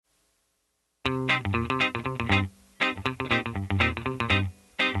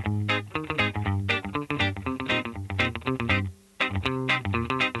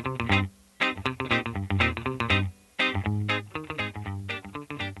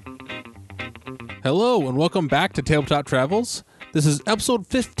Hello, and welcome back to Tabletop Travels. This is episode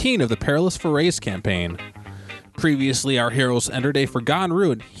 15 of the Perilous Forays campaign. Previously, our heroes entered a forgotten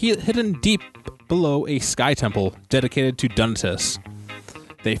ruin hidden deep below a sky temple dedicated to Donatus.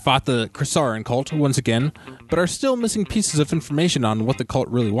 They fought the Chrysaran cult once again, but are still missing pieces of information on what the cult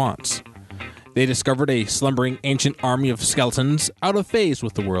really wants. They discovered a slumbering ancient army of skeletons out of phase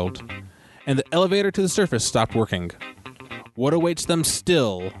with the world, and the elevator to the surface stopped working. What awaits them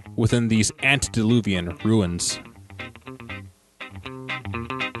still within these antediluvian ruins?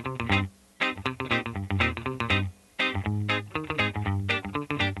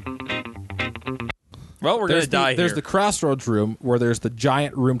 Well, we're going to die There's here. the crossroads room, where there's the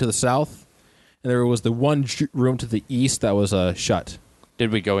giant room to the south, and there was the one room to the east that was shut.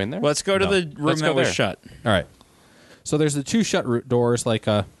 Did we go in there? Let's go to the room Let's that go was there. shut. All right. So there's the two shut doors, like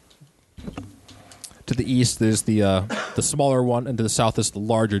to the east there's the smaller one, and to the south is the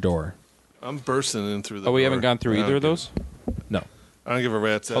larger door. I'm bursting in through the Oh, we door. haven't gone through either of those? No. I don't give a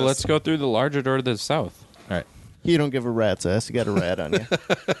rat's ass. Oh, let's go through the larger door to the south. All right. You don't give a rat's ass. You got a rat on you.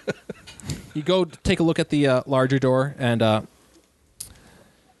 You go take a look at the larger door, and I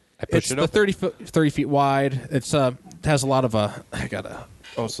it's push it the up. 30 feet wide. It's has a lot of I gotta.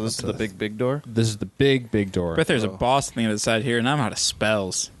 Oh, so this is the big door? This is the big door. But there's a boss on the other side here, and I'm out of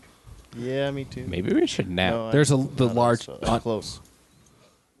spells. Yeah, me too. Maybe we should nap. No, There's I'm the not large- close.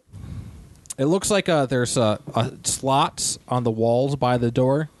 It looks like there's slots on the walls by the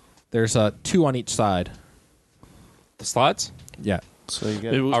door. There's two on each side. The slots? Yeah. So you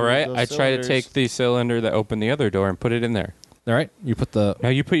got All right, those I try to cylinders. take the cylinder that opened the other door and put it in there. All right. You put the. Now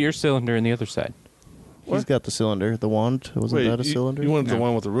you put your cylinder in the other side. He's got the cylinder. The wand wasn't Wait, that a cylinder? You wanted the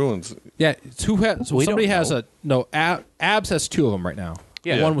one with the ruins. Yeah. It's who has? We Somebody don't has know. a no. Abs has two of them right now.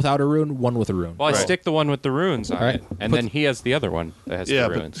 Yeah. One without a rune. One with a rune. Well, I Right. stick the one with the runes on Right. it, and Put- then he has the other one that has Yeah, the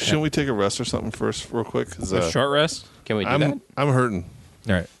but runes. shouldn't we take a rest or something first, real quick? 'Cause, A short rest? Can we do that? I'm hurting.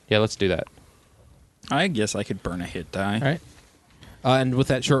 All right. Yeah, let's do that. I guess I could burn a hit die. All right. And with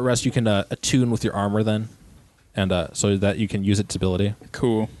that short rest, you can attune with your armor then, and so that you can use its ability.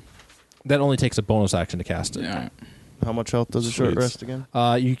 Cool. That only takes a bonus action to cast it. Yeah. How much health does a short Sweet. rest again?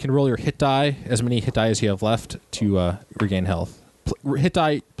 You can roll your hit die, as many hit die as you have left, to regain health. Hit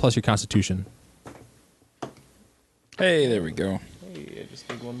die plus your constitution. Hey, there we go. Hey, I just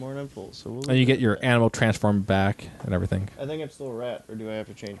need one more and I'm full. So we'll And you get your animal transformed back and everything. I think I'm still a rat, or do I have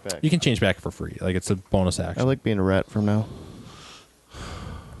to change back? You can change back for free. Like, it's a bonus action. I like being a rat from now.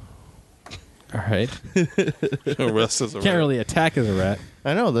 All right. Rest as a Can't rat. really attack as a rat.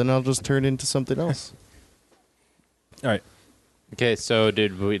 I know. Then I'll just turn into something else. All right. Okay, so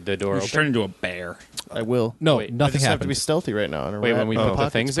did the door We open? should turn into a bear. I will. No, Wait, I I nothing just have to be happens. stealthy right now. And a Wait, rat when we in my put the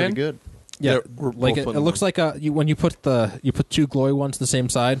pocket's things pretty in? good. Yeah, Yeah, we're like both it putting looks like when you put two glowy ones to the same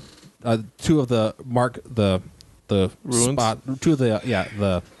side, two of the Ruins? spot, two of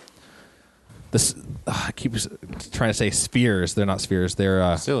the I keep trying to say spheres. They're not spheres.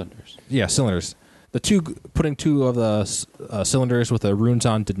 They're Cylinders. cylinders. Putting two of the cylinders with the runes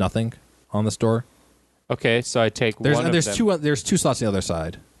on did nothing on this door. Okay, so I take There's one and there's of them. there's two slots on the other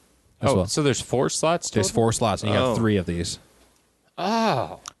side as Oh, well. so there's 4 slots total? There's 4 slots, and you have Oh. 3 of these.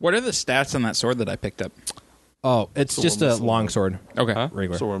 Oh. What are the stats on that sword that I picked up? Oh, it's So just we're a missing long one. sword, Okay. Huh?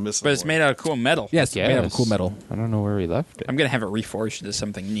 regular. So we're missing But it's one. made out of cool metal. Yeah, it's made out of Yes. cool metal. I don't know where we left it. I'm going to have it reforged into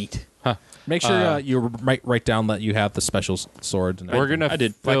something neat. Huh. Make sure you write down that you have the special swords. And We're going I to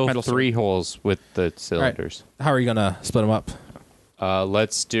did black fill metal 3 holes with the cylinders. How are you gonna split them up?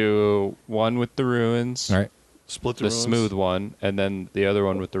 Let's do one with the ruins, All right, Split the ruins. smooth one, and then the other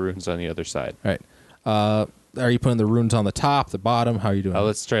one with the ruins on the other side. all right. Are you putting the runes on the top, the bottom? How are you doing?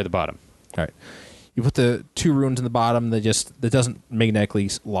 Let's try the bottom. All right. You put the 2 runes in the bottom. That doesn't magnetically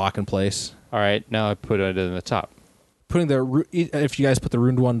lock in place. All right, now I put it in the top. If you guys put the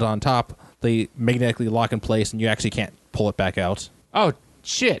runed ones on top, they magnetically lock in place, and you actually can't pull it back out. Oh,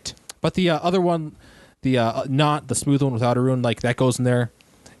 shit. But the other one, not the smooth one without a rune, like that goes in there,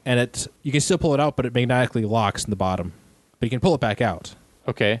 and you can still pull it out, but it magnetically locks in the bottom. But you can pull it back out.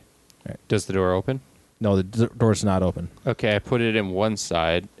 Okay. Right. Does the door open? No, the door's not open. Okay, I put it in one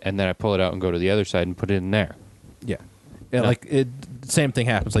side, and then I pull it out and go to the other side and put it in there. Yeah, yeah. No. Like same thing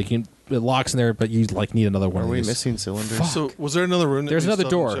happens. Like it locks in there, but you need another one. Are of we these. missing cylinders? So was there another room? that There's we another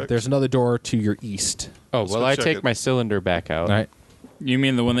still haven't door. checked? There's another door to your east. Oh, Let's well, go I check take it. my cylinder back out. All right. You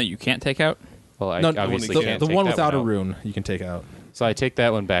mean the one that you can't take out? Well, I No, obviously the, can't the take one that without a out. rune you can take out. So I take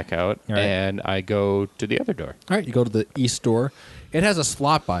that one back out, All right. and I go to the other door. All right, you go to the east door. It has a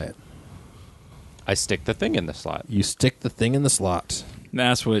slot by it. I stick the thing in the slot. You stick the thing in the slot.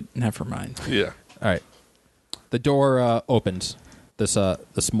 That's what. Never mind. Yeah. All right. The door opens. This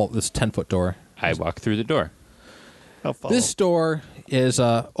 10-foot door. I walk through the door. I'll follow. This door is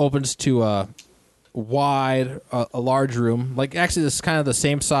opens to a wide, a large room. Like actually, this is kind of the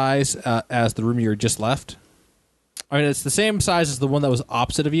same size as the room you just left. I mean, it's the same size as the one that was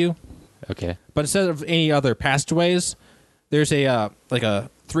opposite of you, Okay. but instead of any other passageways, there's a like a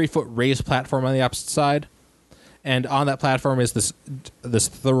 3-foot raised platform on the opposite side, and on that platform is this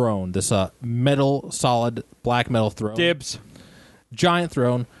throne, this metal, solid black metal throne, Dibs. giant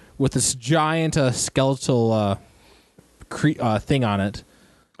throne with this giant skeletal thing on it.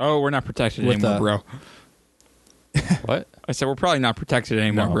 Oh, we're not protected With, anymore, bro. What? I said we're probably not protected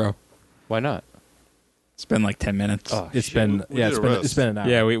anymore, No. bro. Why not? It's been like 10 minutes. Oh, It's shit. been We did a it's been an hour.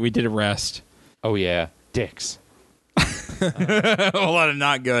 Yeah, we did a rest. Oh yeah, dicks. A lot of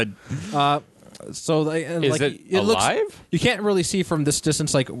not good. So and, Is like, it looks, alive? you can't really see from this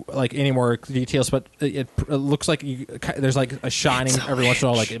distance like any more details, but it looks like there's like a shining every once in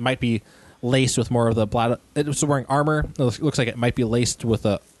a while. Like it might be laced with more of the black. It was wearing armor. It looks like it might be laced with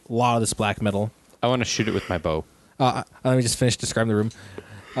a lot of this black metal. I want to shoot it with my bow. Let me just finish describing the room.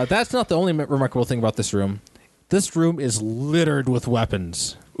 That's not the only remarkable thing about this room. This room is littered with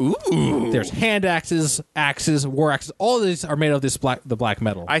weapons. Ooh. There's hand axes, axes, war axes. All of these are made of the black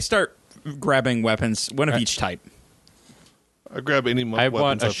metal. I start grabbing weapons, one of each type. I grab any I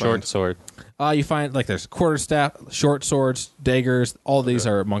want a short find. sword. You find like there's quarterstaff, short swords, daggers. All these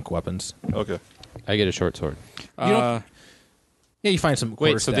are monk weapons. Okay. I get a short sword. don't- Yeah, you find some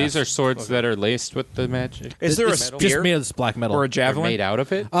Wait, so quarterstaffs. these are swords that are laced with the magic? Is there a It's just spear made of this black metal. or a They're javelin? made out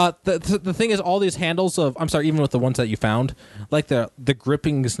of it? The thing is, all these handles of even with the ones that you found, like the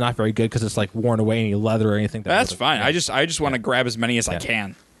gripping is not very good because it's like worn away any leather or anything. That's fine. I just want to grab as many as I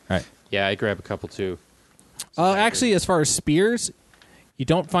can. All right. Yeah, I grab a couple too. Actually, as far as spears, you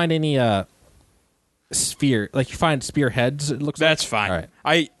don't find any spear. Like you find spear heads. It looks. That's like. fine. All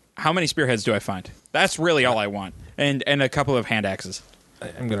right. How many spearheads do I find? That's really all I want, and a couple of hand axes.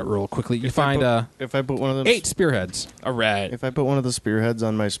 I'm gonna roll quickly. You find If I put one of them 8 spearheads. All right. If I put one of the spearheads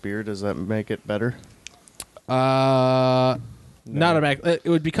on my spear, does that make it better? Not a mag. It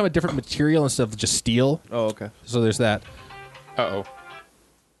would become a different material instead of just steel. Oh, okay. So there's that. Uh-oh.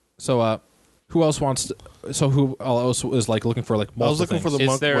 So who else wants? Who else is like looking for like multiple I was looking for things? the Is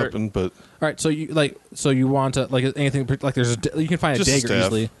monk there- weapon, but All right, so you want to like anything like there's you can find just a a dagger staff.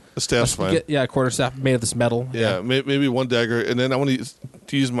 easily. A staff's fine. A quarterstaff made of this metal. yeah, maybe one dagger, and then I want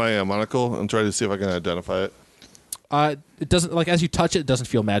to use my monocle and try to see if I can identify it. It doesn't like as you touch it, it doesn't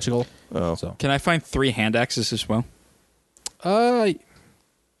feel magical. Oh, So Can I find 3 hand axes as well?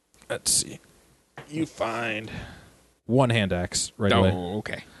 let's see. You find one hand axe right away.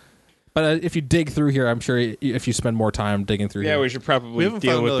 Okay. But if you dig through here, I'm sure if you spend more time digging through Yeah, here, we should probably We haven't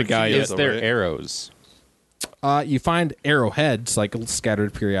deal found with the another guy key yet. yet, Is though, there right? arrows? you find arrowheads like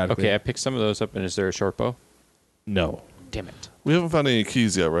scattered periodically. Okay, I picked some of those up, and is there a short bow? No. Damn it. we haven't found any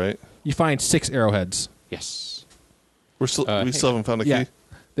keys yet, right? You find 6 arrowheads. Yes. We still haven't found a Yeah. key.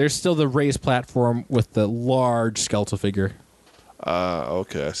 There's still the raised platform with the large skeletal figure.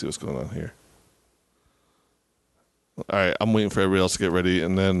 Okay, I see what's going on here. All right, I'm waiting for everybody else to get ready,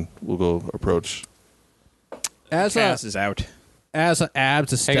 and then we'll go approach. As Cass is out. Abs is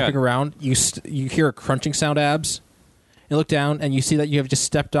Hang stepping on. around, you hear a crunching sound, Abs. You look down and you see that you have just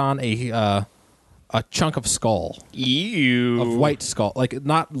stepped on a chunk of skull, Ew. of white skull, like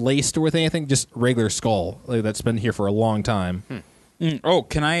not laced with anything, just regular skull like, that's been here for a long time. Oh,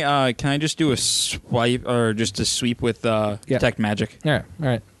 can I just do a swipe or just a sweep with detect magic? All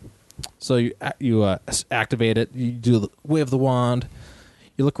right. So you activate it. You do the wave the wand.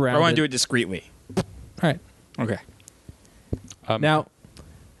 You look around. I want to do it discreetly. All right. Okay. Now,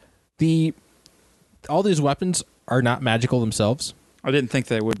 all these weapons are not magical themselves, I didn't think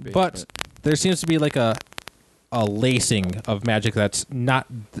they would be. but there seems to be like a lacing of magic that's not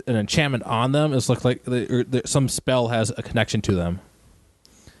an enchantment on them. It's look like some spell has a connection to them.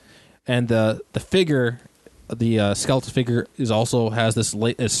 And the figure, the skeletal figure, has this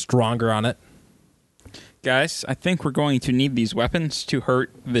is stronger on it. Guys, I think we're going to need these weapons to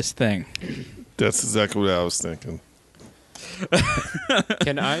hurt this thing. That's exactly what I was thinking.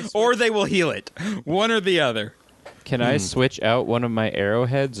 Can I Or they will heal it. One or the other. can I switch out one of my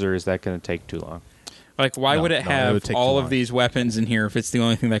arrowheads, or is that going to take too long? Like, why No, would it no, it have would take too all long. of these weapons in here if it's the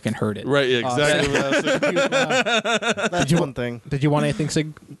only thing that can hurt it? Right, yeah, exactly what I was thinking. That's one thing. Did you want anything,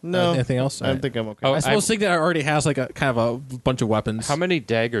 Sig? No. Anything else? I think I'm okay. Oh, I suppose Signet already has like a kind of a bunch of weapons. How many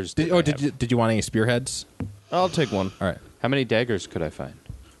daggers? Did you want any spearheads? I'll take one. All right. How many daggers could I find?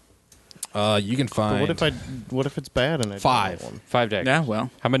 You can But find. what if it's bad and I don't 5. want one? 5 daggers. Yeah, well.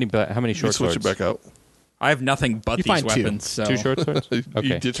 How many You short switch swords? it back out. I have nothing but You these find two. weapons. So. 2 short swords. You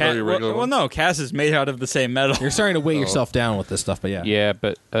Okay. ditch all your regular well, ones? no, Cass is made out of the same metal. You're starting to weigh yourself down with this stuff, but yeah. Yeah,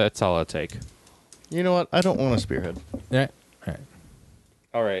 but that's all I'll take. You know what? I don't want a spearhead. All right. All right.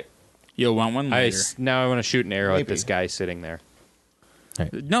 All right. You'll want one later. Now I want to shoot an arrow at Maybe. this guy sitting there.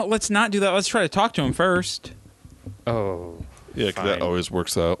 No, let's not do that. Let's try to talk to him first. Oh. Yeah, 'cause that Fine. always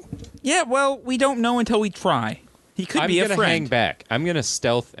works out. Yeah, well, we don't know until we try. He could I'm be a gonna friend. hang back. I'm gonna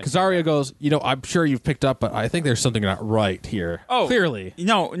stealth. And Kazaria goes, I'm sure you've picked up, but I think there's something not right here. Oh, Clearly.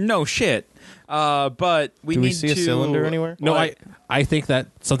 No shit. But we Do need we see to. a cylinder anywhere? No, What? I think that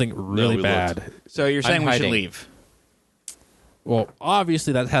something really we bad. looked. So you're saying I'm we should hiding. leave? Well,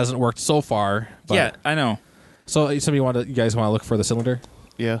 obviously that hasn't worked so far. But, Yeah, I know. So you guys want to look for the cylinder?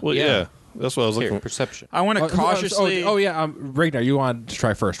 Yeah. Well, Yeah. yeah. That's what I was Here, looking for. perception. I want to cautiously. Oh, yeah. Ragnar, you wanted to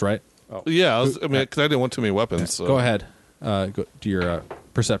try first, right? Yeah, I mean, because I didn't want too many weapons. So. Go ahead. Go do your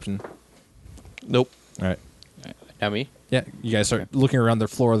perception. Nope. All right. Now me. Yeah, you guys start looking around the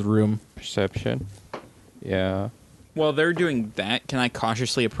floor of the room. Perception. Yeah. While they're doing that, can I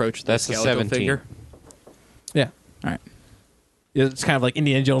cautiously approach the That's a skeletal 17. figure? Yeah. All right. It's kind of like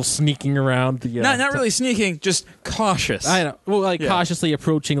Indiana Jones sneaking around the. Not really sneaking, just cautious. I know. Well, like Yeah. cautiously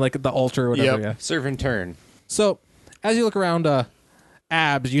approaching like the altar or whatever. Yep. Yeah. Serve in turn. So, as you look around,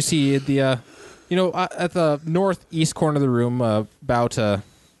 Abs, you see the, at the northeast corner of the room, about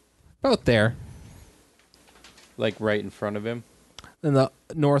there, Like right in front of him. in the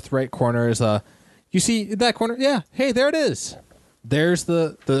north right corner is you see that corner? Yeah. Hey, there it is. There's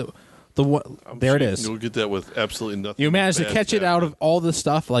the what? There it is. You'll get that with absolutely nothing. You managed to bad catch it out of all the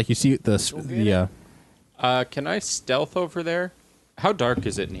stuff. Like you see the Can I stealth over there? How dark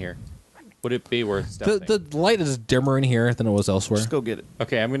is it in here? Would it be worth the stealthing? the light is dimmer in here than it was elsewhere. Just go get it.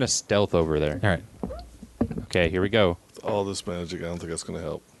 Okay, I'm gonna stealth over there. All right. Okay, here we go. All this magic, I don't think that's going to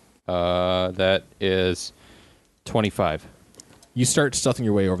help. That is 25. You start stealthing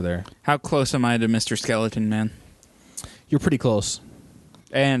your way over there. How close am I to Mr. Skeleton Man? You're pretty close.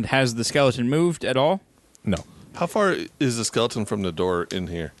 And has the skeleton moved at all? No. How far is the skeleton from the door in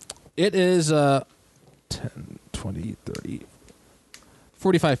here? It is 10, 20, 30,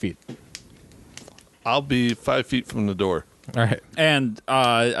 45 feet. I'll be 5 feet from the door. All right. And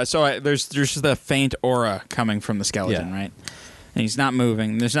there's just a faint aura coming from the skeleton, Yeah. right? And he's not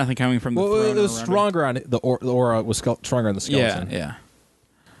moving. There's nothing coming from the Well, throne. it was or around stronger on it. The aura was stronger on the him. skeleton. Yeah.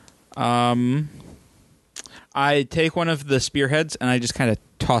 I take one of the spearheads and I just kind of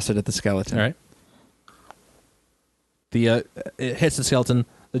toss it at the skeleton. All right. The it hits the skeleton.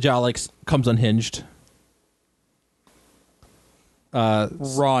 The jaw comes unhinged.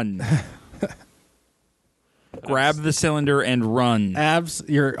 Run. Grab the cylinder and run. Abs,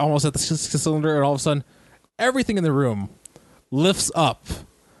 you're almost at the cylinder, and all of a sudden, everything in the room lifts up.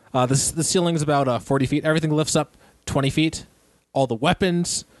 The ceiling's about 40 feet. Everything lifts up 20 feet. All the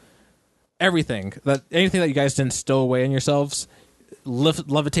weapons, everything anything that you guys didn't stow away in yourselves,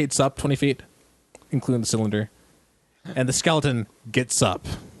 levitates up 20 feet, including the cylinder, and the skeleton gets up.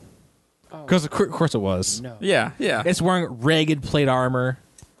 Because of course it was. No. Yeah. It's wearing ragged plate armor.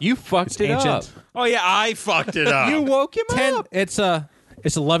 You fucked It's it ancient. up. Oh yeah, I fucked it up. You woke him 10. up. It's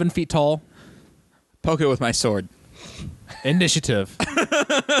 11 feet tall. Poke it with my sword. Initiative.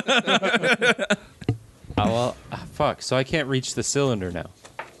 Fuck. So I can't reach the cylinder now.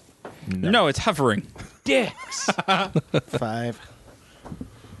 No, it's hovering. Dicks. 5.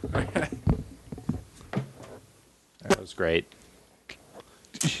 That was great.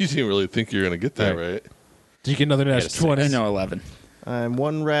 You didn't really think you were going to get that, Right. right? Did you get another got a natural 6. 20? No, 11. I'm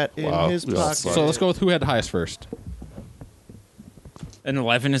one rat in Wow, his we all pocket. suck. So let's go with who had the highest first. An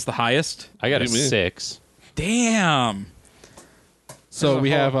 11 is the highest? I got a What do you mean? 6. Damn. So we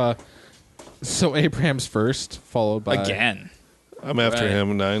have so Abraham's first, followed by Again. I'm after Right.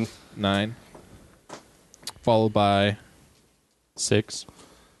 him, 9. 9, followed by 6.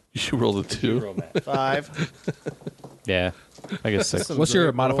 You rolled a 2. 5. Yeah. I guess 6. what's your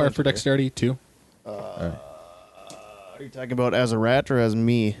great modifier rolls for here. dexterity? 2. Are you talking about as a rat or as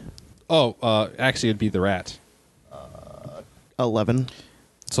me? Oh, actually it'd be the rat. 11.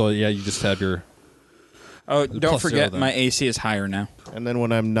 So yeah, you just have your Oh, don't plus forget 0 then. my AC is higher now. And then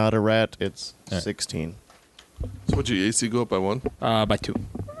when I'm not a rat, it's Alright. 16. So would your AC go up by 1? By 2.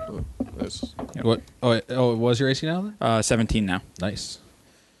 Nice. what? Oh, it was your AC now then? 17 now. Nice.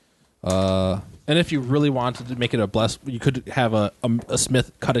 And if you really wanted to make it a bless, you could have a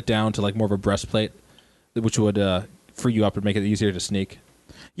smith cut it down to like more of a breastplate, which would free you up and make it easier to sneak.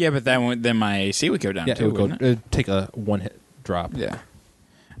 Yeah, but then my AC would go down Yeah, too, it would go. wouldn't it? It'd take a one hit drop. Yeah.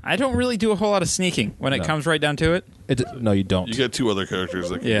 I don't really do a whole lot of sneaking when it No. comes right down to it. No, you don't. You got 2 other characters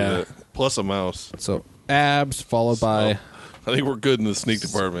that can Yeah. do that. Plus a mouse. So Abs, followed by. I think we're good in the sneak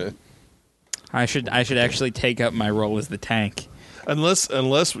department. I should actually take up my role as the tank. Unless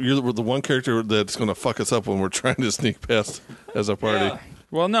you're the one character that's going to fuck us up when we're trying to sneak past as a party.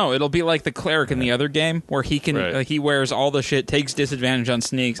 Well, no, it'll be like the cleric in the other game, where he can Right. he wears all the shit, takes disadvantage on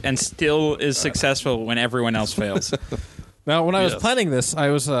sneaks, and still is successful when everyone else fails. Now, when I was Yes. planning this,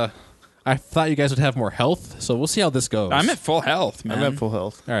 I thought you guys would have more health, so we'll see how this goes. I'm at full health, man. I'm at full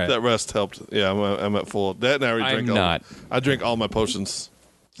health. All right. That rest helped. Yeah, I'm at full. That and I already I'm drank not. I drank all my potions.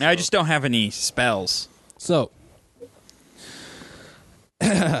 I just don't have any spells. So,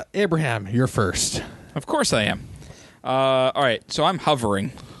 Abraham, you're first. Of course I am. All right, so I'm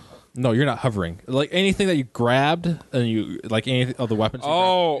hovering. No, you're not hovering. Like anything that you grabbed and you like any of the weapons you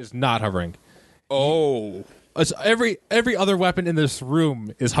Oh. grabbed is not hovering. Oh. It's every other weapon in this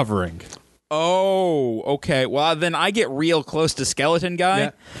room is hovering. Oh, okay. Well, then I get real close to Skeleton Guy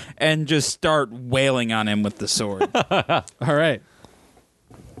Yeah. and just start wailing on him with the sword. All right.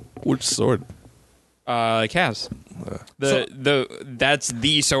 Which sword? Kaz. That's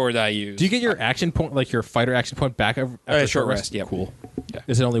the sword I use. Do you get your action point, like your fighter action point, back after a short rest, yep. Cool. Yeah.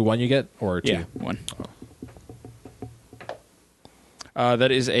 Is it only one you get, or two? Yeah, one.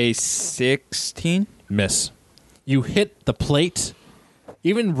 That is a 16. Miss. You hit the plate.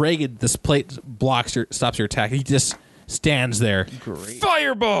 Even Ragged, this plate stops your attack. He just stands there.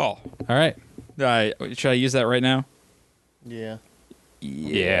 Fireball! All right. Should I use that right now? Yeah.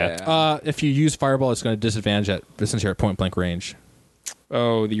 Yeah. If you use Fireball, it's going to disadvantage it since you're at point blank range.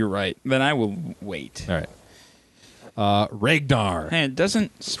 Oh, you're right. Then I will wait. All right. Ragnar. Hey, it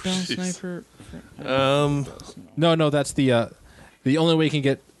doesn't spell Jeez. sniper. No, that's the only way you can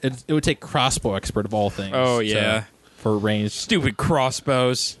get it. It would take crossbow expert of all things. Oh, yeah. for range. Stupid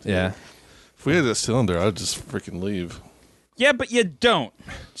crossbows. Yeah. If we had that cylinder, I'd just freaking leave. Yeah, but you don't.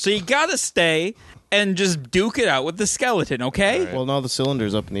 So you gotta stay and just duke it out with the skeleton, okay? Right. Well, now the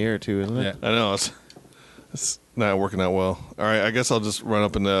cylinder's up in the air too, isn't it? Yeah. I know it's not working out well. All right, I guess I'll just run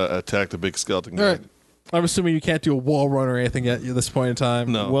up and attack the big skeleton guy. All right. I'm assuming you can't do a wall run or anything at this point in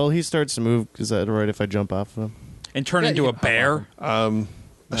time. No. Well, he starts to move. Is that right if I jump off of him? And turn Yeah, into you a can bear.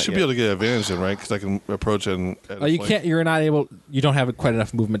 I should be able to get advantage then, right? Because I can approach and. You can't. You're not able. You don't have quite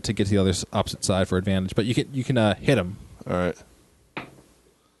enough movement to get to the other opposite side for advantage. But you can. You can hit him. All right.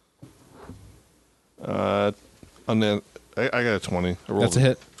 And then I got a 20. I rolled That's a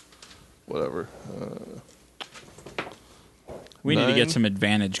hit. Whatever. We need to 9. get some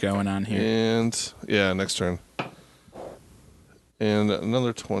advantage going on here. And yeah, next turn. And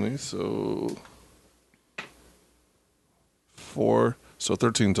another 20, so 4, so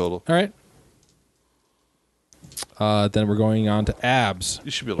 13 total. All right. Then we're going on to abs.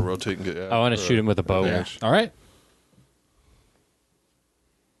 You should be able to rotate and get. I want to shoot him with a bow. advantage. All right.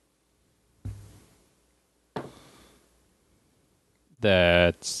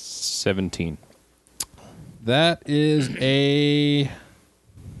 That's 17. That is a.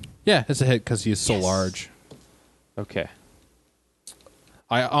 Yeah, it's a hit because he's so large. Okay.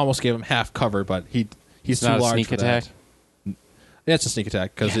 I almost gave him half cover, but he's too Not a large sneak for attack? that. Yeah, it's a sneak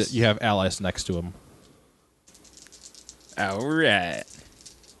attack because Yes. you have allies next to him. All right.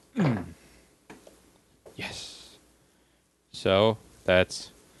 Yes. So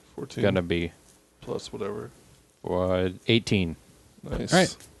that's 14 gonna be plus whatever. 18. Nice. All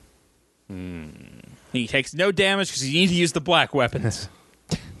right. He takes no damage because he needs to use the black weapons.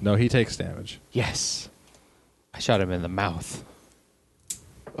 No, he takes damage. Yes. I shot him in the mouth.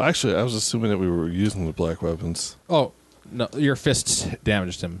 Actually, I was assuming that we were using the black weapons. Oh no, your fists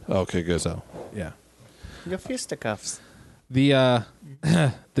damaged him. Okay, good. So yeah. Your fisticuffs. The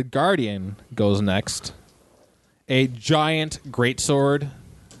the guardian goes next. A giant greatsword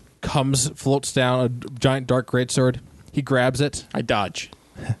floats down. A giant dark greatsword. He grabs it. I dodge.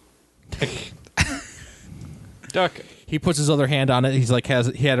 Duck. He puts his other hand on it.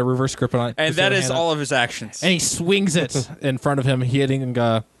 He had a reverse grip on it. And Puts that the other is hand on all it, of his actions. and he swings it in front of him, hitting.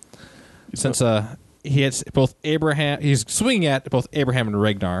 Since he hits both Abraham, he's swinging at both Abraham and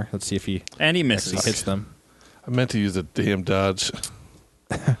Ragnar. Let's see if he And he actually misses. hits them. I meant to use a damn dodge.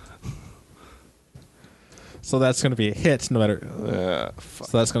 So that's going to be a hit, no matter. Yeah.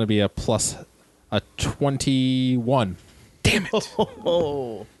 So that's going to be a 21. Damn it.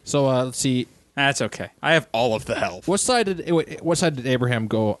 Oh. So let's see. That's okay. I have all of the health. What side did Abraham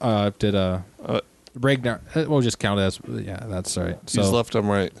go? Did Ragnar? We'll just count it as That's all right. He's So left, I'm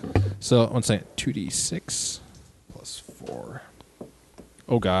right. so one second. 2d6 plus 4.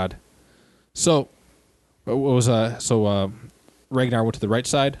 Oh God. So what was Ragnar went to the right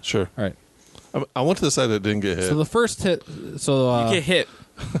side. Sure. All right. I went to the side that didn't get hit. So the first hit. So You get hit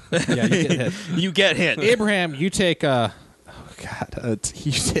Yeah, you get hit. You get hit. Abraham, you take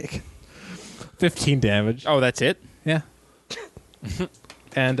you take 15 damage. Oh, that's it? Yeah.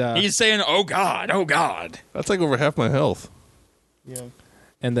 And He's saying, "Oh God, oh God." That's like over half my health. Yeah.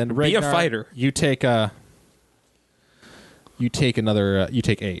 and then Be a Ragnar, fighter. You take another. You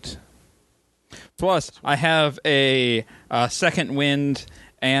take 8. Plus, I have a second wind,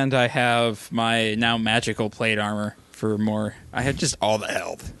 and I have my now magical plate armor for more. I have just all the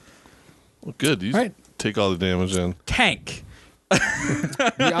health. Well, good. You Right. take all the damage in. Tank.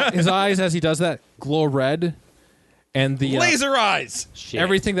 His eyes, as he does that, glow red, and the Laser eyes.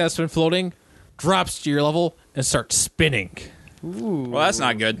 everything that's been floating drops to your level and starts spinning. Ooh. Well, that's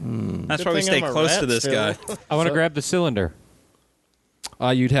not good. That's Good why we thing stay I'm a close rat to this still. guy. I want to grab the cylinder.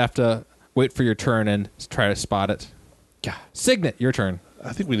 You'd have to wait for your turn and try to spot it. Signet, your turn.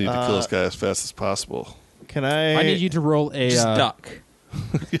 I think we need to kill this guy as fast as possible. Can I? I need you to roll a Just duck.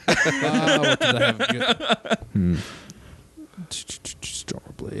 what did I have?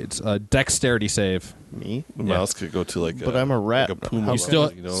 Storm blades. Dexterity save. Me? The mouse could go to like. But I'm a rat. Like a puma. How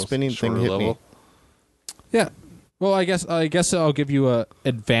still- you know, spinning thing shorter hit level. me. Yeah. Well, I guess I'll give you a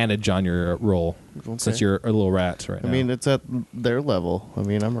advantage on your roll since Okay. you're a little rat right I now. mean, it's at their level. I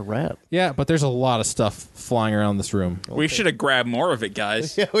mean, I'm a rat. yeah, but there's a lot of stuff flying around this room. We should have grabbed more of it,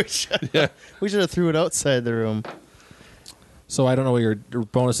 guys. Yeah, we should. Yeah. We should have threw it outside the room. So I don't know what your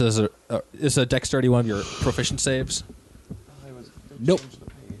bonus is. Is a dexterity one of your proficient saves? Nope.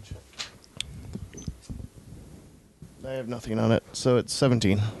 I have nothing on it, so it's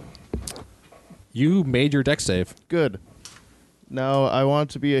 17. You made your dex save. Good. Now I want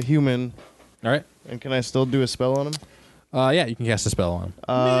to be a human, All right. and can I still do a spell on him? Yeah, you can cast a spell on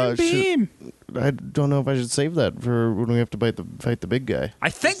him. Beam. I don't know if I should save that for when we have to fight the big guy. I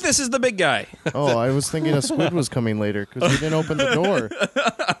think this is the big guy. Oh, I was thinking a squid was coming later because we didn't open the door.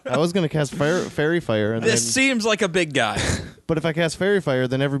 I was going to cast fairy fire, and This then, seems like a big guy. but if I cast fairy fire,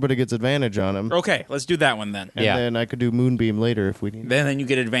 then everybody gets advantage on him. Okay, let's do that one then. And Yeah. then I could do moonbeam later if we need. Then you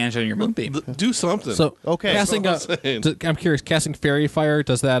get advantage on your moonbeam. Do something. So Okay. casting. That's what I'm saying. I'm curious. Casting fairy fire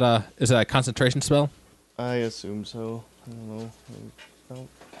is that a concentration spell? I assume so. I don't know. Oh,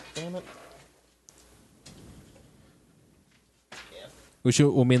 damn it. Which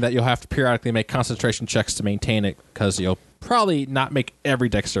will mean that you'll have to periodically make concentration checks to maintain it, because you'll probably not make every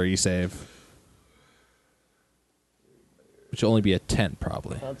dexterity save. Which will only be a 10,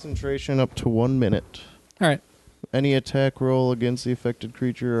 probably. Concentration up to 1 minute. All right. Any attack roll against the affected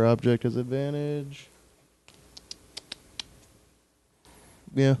creature or object has advantage.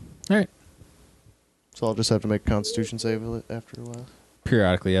 Yeah. All right. So I'll just have to make a Constitution save after a while.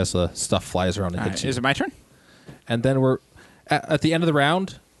 Periodically, as the stuff flies around and All hits right, you. is it my turn? And then we're at the end of the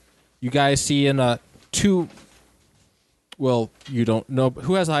round. You guys see in 2. Well, you don't know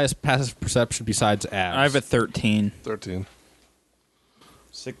who has the highest passive perception besides Abs. I have a 13. 13.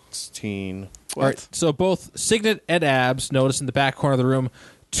 16. All right. So both Signet and Abs notice in the back corner of the room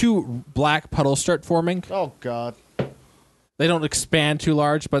 2 black puddles start forming. Oh, God. They don't expand too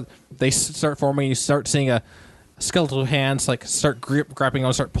large, but they start forming. You start seeing a skeletal hands start grabbing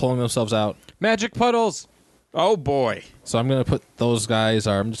on, start pulling themselves out. Magic puddles. Oh boy. So I'm going to put those guys.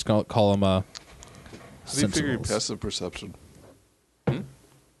 I'm just going to call them How do you figure your sentinels. passive perception?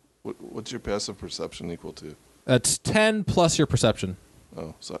 What's your passive perception equal to? That's 10 plus your perception.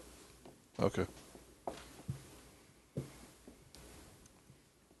 Oh, so okay.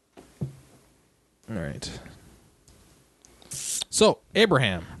 All right. So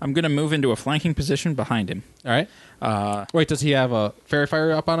Abraham. I'm going to move into a flanking position behind him. All right. Wait, does he have a fairy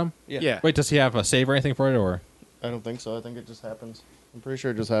fire up on him? Yeah. Wait, does he have a save or anything for it, or? I don't think so. I think it just happens. I'm pretty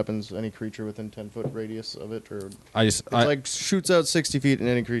sure it just happens any creature within 10-foot radius of it, or It like shoots out 60 feet and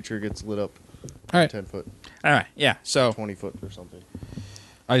any creature gets lit up all right. 10 foot, All right. Yeah. So 20 foot or something.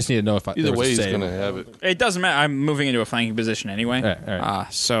 I just need to know if Either there was way, a he's save. gonna have it. it doesn't matter. I'm moving into a flanking position anyway. All right.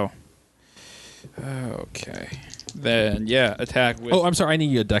 So. Okay. Then yeah, attack with. Oh, I'm sorry. I need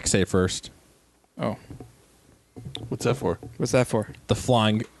you a dex save first. Oh. What's that for? What's that for? The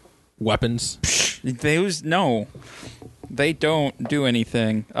flying weapons. Those no. They don't do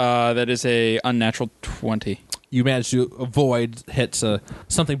anything. That is a unnatural 20. You manage to avoid hits.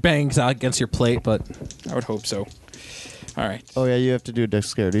 Something bangs out against your plate, but I would hope so. All right. Oh yeah, you have to do a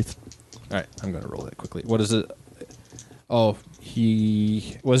dexterity. all right. I'm going to roll that quickly. What is it? Oh,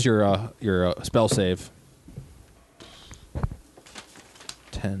 he was your spell save.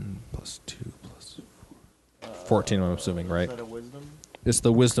 10 plus 2 plus 4. 14. I'm assuming, right? a wisdom? It's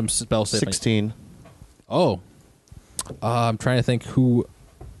the wisdom spell save. 16. Oh, I'm trying to think who.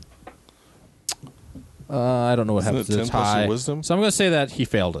 I don't know what Isn't happens it to 10 the plus your tie. wisdom? So I'm going to say that he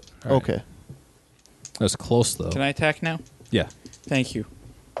failed it. All right. Okay. That was close, though. Can I attack now? Yeah. Thank you.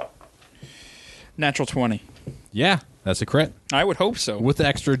 Natural 20. Yeah, that's a crit. I would hope so. With the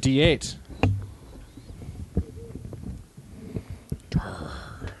extra D8.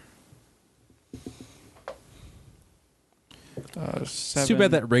 It's too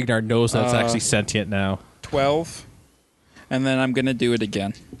bad that Ragnar knows that it's actually sentient now. 12. And then I'm going to do it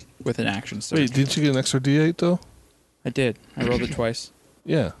again with an action surge. Wait, didn't you get an extra D8 though? I did. I rolled it twice.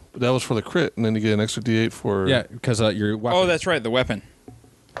 Yeah, but that was for the crit, and then you get an extra D8 for. Yeah, because your weapon. Oh, that's right. The weapon.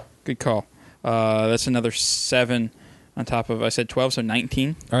 Good call. That's another 7 on top of, I said 12, so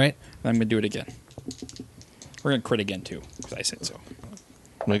 19. All right. I'm going to do it again. We're going to crit again, too, because I said so.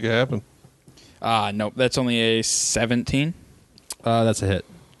 Make it happen. Nope. That's only a 17. That's a hit.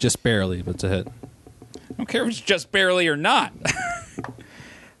 Just barely, but it's a hit. I don't care if it's just barely or not.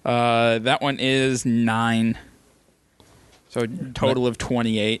 That one is 9. So a total of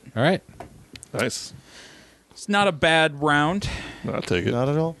 28. All right. Nice. It's not a bad round. No, I'll take it. Not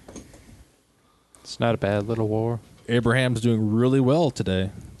at all. It's not a bad little war. Abraham's doing really well today.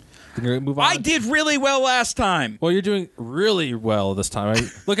 Can you move on? I did really well last time. Well, you're doing really well this time. Right?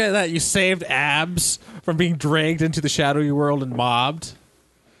 Look at that. You saved Abs from being dragged into the shadowy world and mobbed.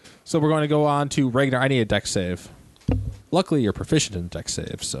 So we're going to go on to Ragnar. I need a dex save. Luckily, you're proficient in dex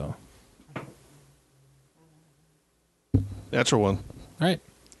save, so. Natural one. All right.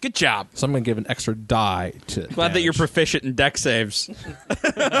 Good job. So I'm going to give an extra die to Glad that you're proficient in deck saves.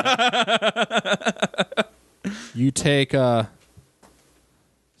 You take 9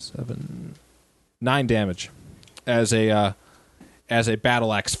 damage as a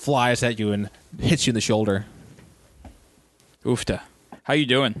battle axe flies at you and hits you in the shoulder. Oofta. How you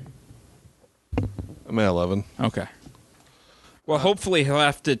doing? I'm at 11. Okay. Well, hopefully he'll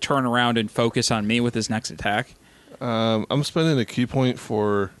have to turn around and focus on me with his next attack. I'm spending a key point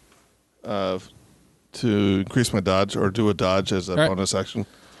for to increase my dodge or do a dodge as a right. bonus action.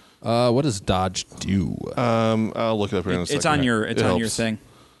 What does dodge do? I'll look it up here in a second. It's on your It on your helps. thing.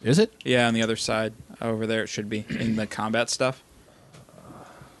 Is it? Yeah, on the other side over there it should be in the combat stuff.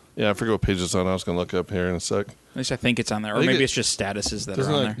 Yeah, I forget what page it's on. I was going to look it up here in a sec. At least I think it's on there, or think maybe it- it's just statuses that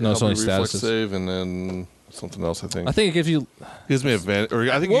Doesn't are on it there. No, it's help only me reflex statuses. save and then something else, I think. I think it gives you. gives me advantage. Or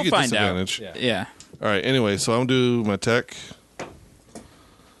I think We'll you get find out. disadvantage. Yeah. All right, anyway, so I'm going to do my tech.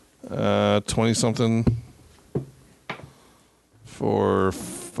 20-something for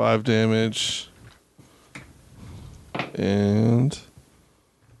 5 damage. And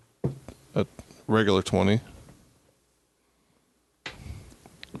a regular 20.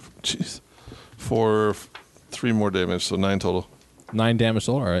 Jeez. For 3 more damage, so 9 total. 9 damage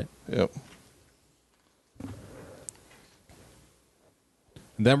total. All right. Yep.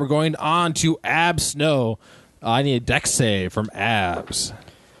 And then we're going on to Abs Snow. I need a dex save from Abs.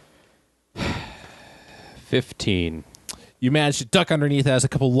 15. You manage to duck underneath as a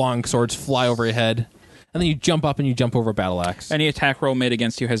couple long swords fly over your head. And then you jump up and you jump over a battle axe. Any attack roll made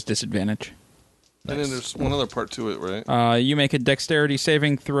against you has disadvantage. And then there's one other part to it, right? You make a dexterity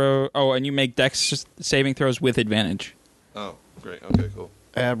saving throw. Oh, and you make dex saving throws with advantage. Oh, great. Okay, cool.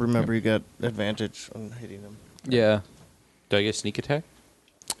 Ab, remember you got advantage on hitting him. Yeah. Do I get sneak attack?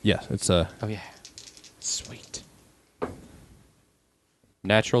 Yeah, it's a. Oh, yeah. Sweet.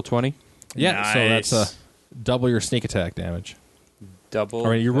 Natural 20? Yeah, so that's double your sneak attack damage. Double.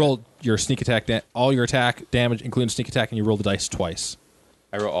 I mean, you roll your sneak attack, all your attack damage, including sneak attack, and you roll the dice twice.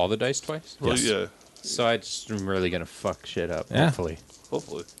 I roll all the dice twice? Well, Yes. yeah. So I just am really going to fuck shit up, Yeah. hopefully.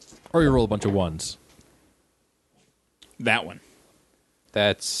 Hopefully. Or you roll a bunch of ones. That one.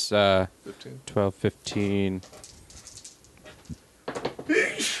 That's 15. 12, 15.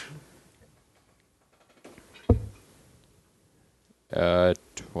 Uh,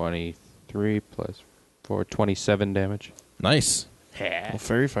 23 plus 4, 27 damage. Nice. Well,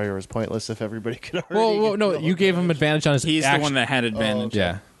 Fairy Fire was pointless if everybody could already. Well, no, you gave him advantage on his He's the action. one that had advantage.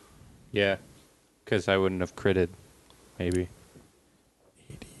 Yeah. Yeah, because I wouldn't have critted, maybe.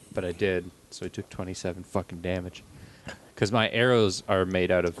 But I did, so I took 27 fucking damage. Because my arrows are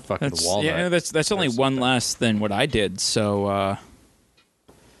made out of fucking That's, walnut. yeah, that's only one less than what I did. So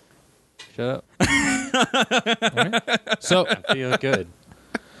Shut up. So I feel good.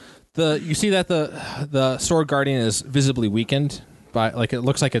 you see that the sword guardian is visibly weakened by it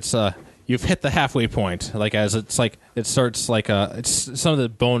looks like it's you've hit the halfway point, like as it's like it starts like it's some of the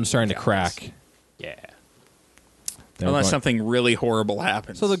bones starting to crack. Yeah. They're unless going- something really horrible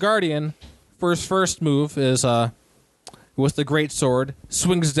happens. So the guardian first move is with the great sword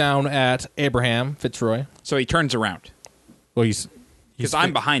swings down at Abraham Fitzroy. So he turns around Well, he's because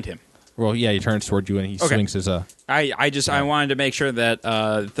I'm behind him. Well, yeah, he turns toward you and he Okay. swings his. I wanted to make sure that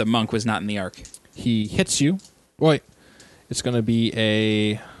the monk was not in the arc. He hits you. Wait, it's going to be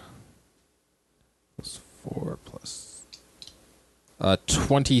a +4 plus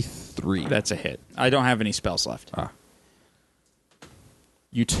 23. That's a hit. I don't have any spells left.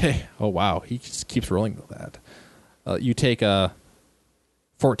 You take. Oh wow, he just keeps rolling that. You take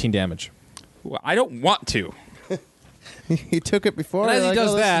 14 damage. Well, I don't want to. He took it before. And as he like,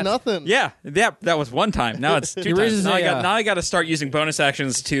 does oh, this is that- nothing. Yeah, that was one time. Now it's two raises times. Now, a, I got to start using bonus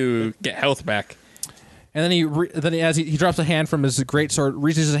actions to get health back. And then as he drops a hand from his greatsword,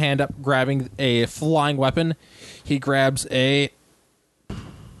 reaches his hand up, grabbing a flying weapon. He grabs a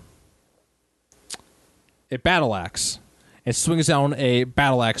battle axe and swings down a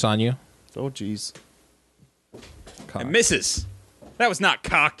battle axe on you. Oh, jeez. It misses. That was not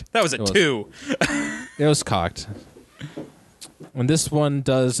cocked. That was a was. 2. It was cocked. When this one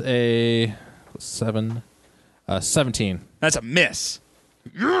does a 17. That's a miss.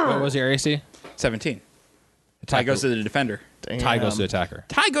 What was your AC? 17. Tie goes to the defender. Tie goes to the attacker.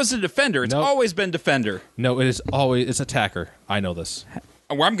 Tie goes to the defender. It's Nope. always been defender. No, it's attacker. I know this.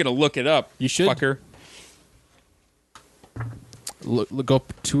 Well, I'm going to look it up. You should. Fucker. Go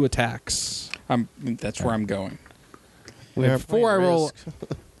up 2 attacks. That's where I'm going. We are Before I playing roll, Risk.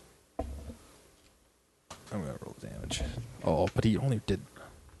 I'm gonna roll damage. Oh, but he only did.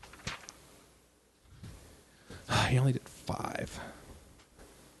 He only did 5.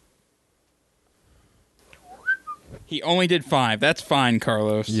 He only did 5. That's fine,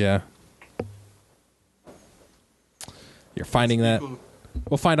 Carlos. Yeah. You're finding that.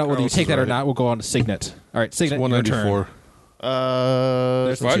 We'll find out whether you Carlos take is that or right. not. We'll go on to Signet. All right, Signet. your turn. 194.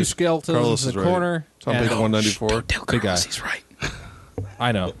 There's What? 2 skeletons Carlos in is the right. corner. So I'm and- taking 194. Tell Big Carlos guy. he's right.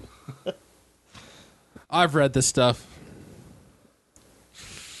 I know. I've read this stuff.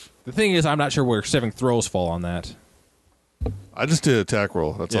 The thing is, I'm not sure where saving throws fall on that. I just did attack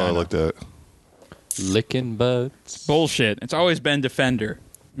roll. That's Yeah, all I I know. looked at. Licking butts. Bullshit. It's always been defender.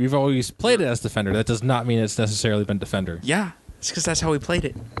 We've always played it as defender. That does not mean it's necessarily been defender. Yeah. It's because that's how we played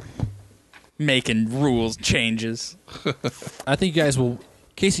it. Making rules changes. I think you guys will.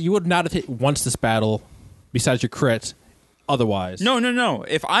 Casey, you would not have hit once this battle, besides your crit. Otherwise, No.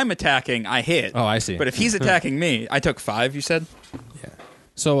 If I'm attacking, I hit. Oh, I see. But if he's attacking me, I took 5, you said? Yeah.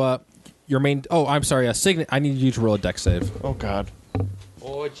 So, your main. Oh, I'm sorry. Signet. I need you to roll a deck save. Oh, God.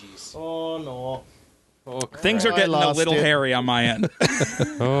 Oh, jeez. Oh, no. Things are I getting a lost little it. hairy on my end.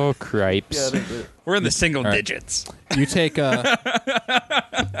 Oh, cripes. We're in the single right. digits. You take.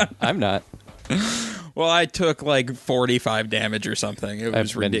 I'm not. Well, I took like 45 damage or something. It I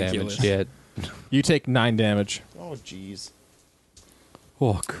was haven't been ridiculous. damaged yet. You take 9 damage. Oh, jeez.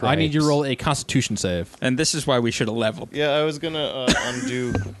 Oh, cripes. I need you to roll a Constitution save. And this is why we should have leveled. Yeah, I was going to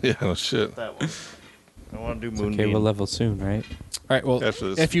undo Yeah, no shit. that one. I want to do Moonbeam. Okay, we'll level soon, right? All right. Well, After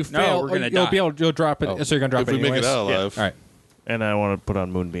this. if you No, fail, we're gonna you'll die. be able. You'll drop it. Oh. So you're gonna drop If it we make anyways. it out alive. All right. And I want to put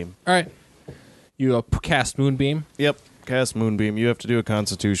on Moonbeam. All right. You cast Moonbeam. Yep. Cast Moonbeam. You have to do a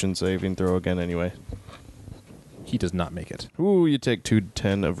Constitution saving throw again anyway. He does not make it. Ooh, you take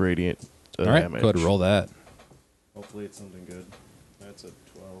 2d10 of radiant All right. damage. Go ahead and roll that. Hopefully it's something good. That's a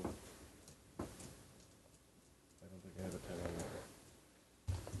 12. I don't think I have a 10 on that.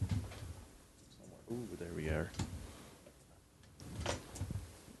 Somewhere. Ooh, there we are.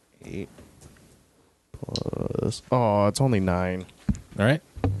 8 plus... Oh, it's only 9. All right.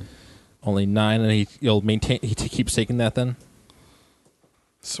 Only 9, and you'll maintain. He keeps taking that then.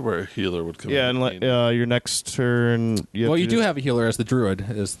 This is where a healer would come Yeah, in. and your next turn... Well, you do have a healer as the druid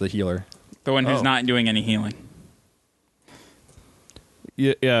is the healer. The one who's Oh. not doing any healing.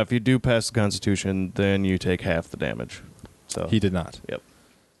 Yeah, if you do pass the Constitution, then you take half the damage. So He did not. Yep.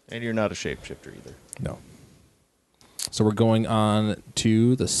 And you're not a shapeshifter either. No. So we're going on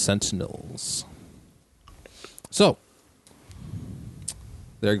to the Sentinels. So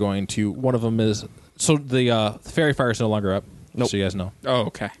they're going to. One of them is. So the fairy fire is no longer up. Nope. So you guys know. Oh,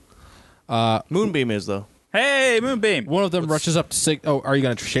 okay. Moonbeam is, though. Hey, Moonbeam. One of them rushes up to Sig. Oh, are you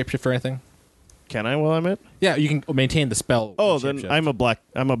going to shapeshift or anything? Can I while I'm it? Yeah, you can maintain the spell. Oh, with then shapeshift.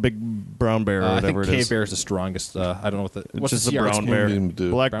 I'm a big brown bear or I think whatever it cave is. bear is the strongest. I don't know what the. It's What's just the the CR? brown bear. Moonbeam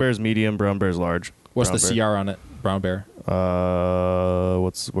do. Black Brown- bear's medium, brown bear's large. What's Brown the CR on it? Brown bear.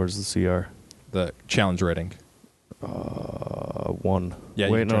 Where's the CR? The challenge rating. 1. Yeah,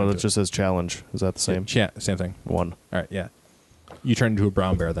 you Wait, can turn no, into it just says challenge. Is that the same? Same thing. 1. All right, yeah. You turn into a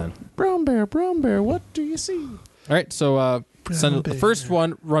brown bear then. Brown bear, what do you see? All right, so the first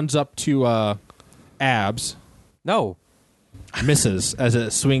one runs up to Abs, No. misses as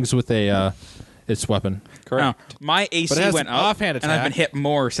it swings with a its weapon. No, my AC But it has went an up, offhand and I've been attack. hit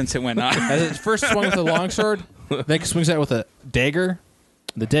more since it went up. As it first swung with a longsword, then it swings at it with a dagger.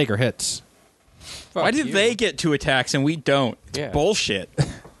 The dagger hits. Why did they get 2 attacks and we don't? It's Yeah. bullshit.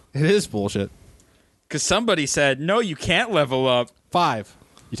 It is bullshit. Because somebody said, no, you can't level up. 5.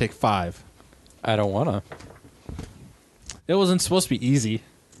 You take 5. I don't wanna. It wasn't supposed to be easy.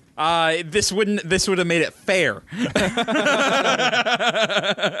 This would have made it fair.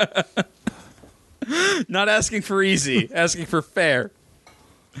 Not asking for easy, asking for fair.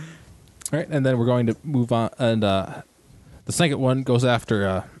 All right, and then we're going to move on. And the second one goes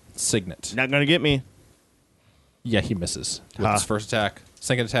after Signet. Not gonna get me. Yeah, he misses with Ha. his first attack.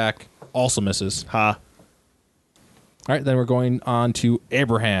 Second attack also misses. Ha. All right, then we're going on to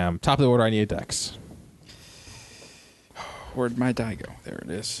Abraham. Top of the order, I need a dex. Where'd my die go? There it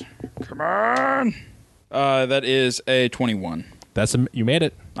is. Come on. That is a 21. You made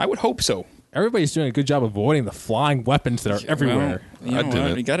it. I would hope so. Everybody's doing a good job avoiding the flying weapons that are everywhere. Well, you I know did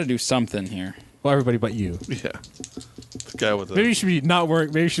what? it. You got to do something here. Well, everybody but you. Yeah. The guy with Maybe the. you should be not wearing.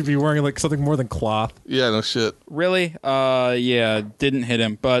 Maybe you should be wearing like something more than cloth. Yeah, no shit. Really? Yeah, didn't hit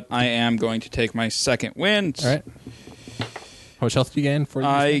him, but I am going to take my second wind. All right. How much health do you gain for?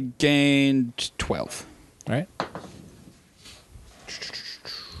 I gained 12. All right.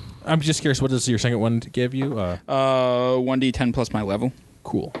 I'm just curious. What does your second one give you? 1d10 plus my level.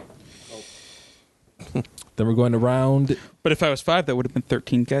 Cool. Then we're going around. But if I was 5, that would have been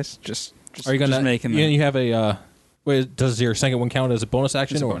 13, guys. Just Are you gonna just making that. You have a. Wait, does your second one count as a bonus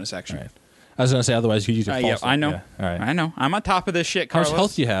action? It's a or- bonus action. All right. I was gonna say otherwise you use your Yeah, false. I know. Yeah. All right. I know. I'm on top of this shit, How Carlos. much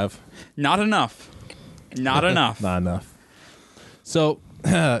health do you have? Not enough. Not enough. Not enough. So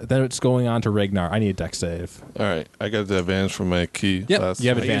then it's going on to Ragnar. I need a dex save. All right, I got the advantage from my key. Yep, last you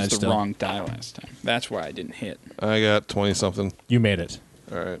have I time. advantage used the still. wrong die last time. That's why I didn't hit. I got 20 something. You made it.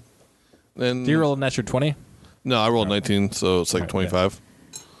 All right. Then Do you roll a natural 20? No, I rolled 19, so it's like All right, 25.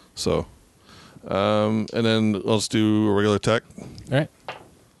 So, and then I'll just do a regular attack. All right.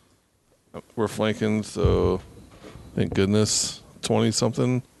 We're flanking, so thank goodness, 20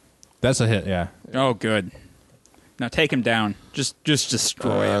 something. That's a hit, yeah. Oh, good. Now take him down. Just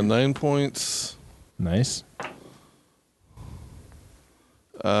destroy him. 9 points. Nice.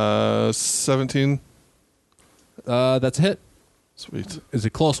 17. That's a hit. Sweet. It's a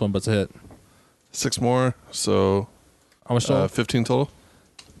close one, but it's a hit. 6 more, so How much total? 15 total.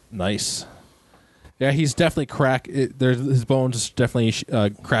 Nice. Yeah, he's definitely his bones is definitely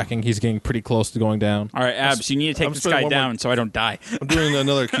cracking. He's getting pretty close to going down. All right, Abs, you need to take I'm this spending guy one more- down so I don't die. I'm doing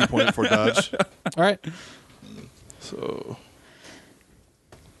another key point for dodge. All right. So,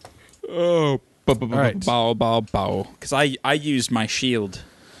 Oh, All right. bow. Because I used my shield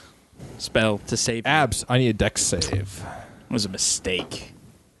spell to save him. Abs, I need a dex save. It was a mistake.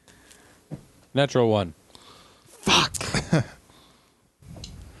 Natural 1. Fuck.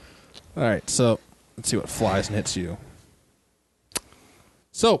 All right, so let's see what flies and hits you.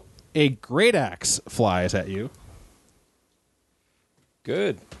 So, a great axe flies at you.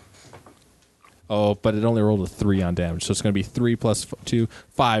 Good. Oh, but it only rolled a 3 on damage, so it's going to be 3 plus 2,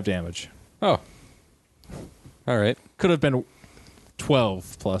 5 damage. Oh. All right. Could have been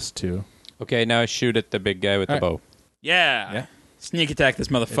 12 plus 2. Okay, now I shoot at the big guy with the All right. bow. Yeah. Yeah. Sneak attack this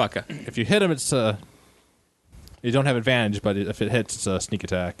motherfucker. If you hit him, it's you don't have advantage, but if it hits, it's a sneak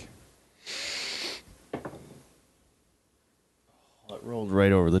attack. It rolled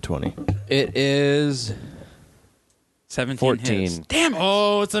right over the 20. It is 17 14. hits. Damn it.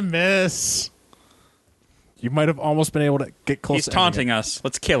 Oh, it's a miss. You might have almost been able to get close. He's to taunting us.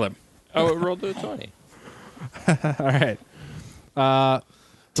 Let's kill him. Oh, it rolled to a 20. All right.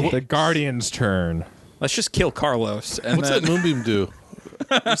 The Guardian's turn. Let's just kill Carlos. And what's then, that moonbeam do?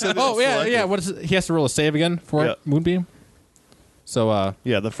 You said Oh it's yeah, selective. yeah. What is it? He has to roll a save again for Yeah. it, Moonbeam. So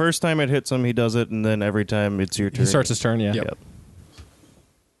Yeah, the first time it hits him, he does it, and then every time it's your turn. he starts his turn. Yeah. Yep.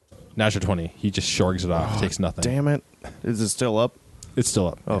 Natural 20. He just shrugs it off. Takes nothing. Damn it. Is it still up? It's still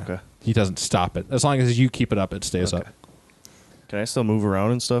up. yeah. Okay. He doesn't stop it. As long as you keep it up, it stays Okay. up. Can I still move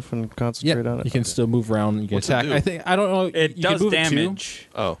around and stuff and Yeah. concentrate on it? You can still move around. You can What's it attack. do? I don't know. it you can does move it too. damage.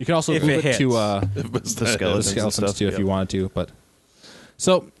 Oh, You can also If move it it to The the skeletons and skeletons stuff, too if yep. you wanted to. But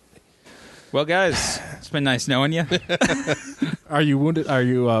so, Well, guys, it's been nice knowing you. are you wounded? Are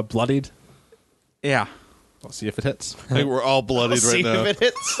you bloodied? Yeah. We'll see if it hits. I think we're all bloodied See right now. if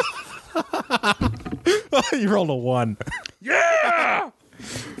it hits. You rolled a 1. Yeah!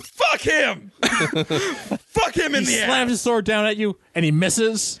 Fuck him! Fuck fuck him in He the slams ass. his sword down at you, and he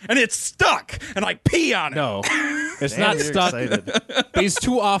misses. And it's stuck, and I pee on it. No, it's Damn, not you're stuck. excited. But he's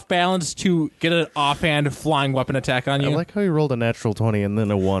too off balance to get an offhand flying weapon attack on I you. like how you rolled a natural 20 and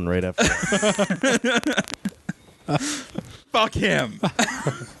then a 1 right after that. Fuck him.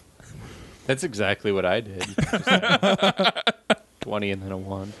 That's exactly what I did. 20 and then a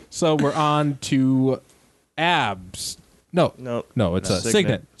 1. So we're on to abs. No, No. it's a Signet.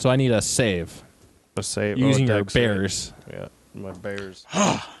 signet. So I need a save A save. using your dex save. bears. Yeah, my bears.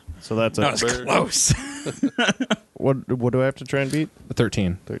 So that's That was a close. what do I have to try and beat? A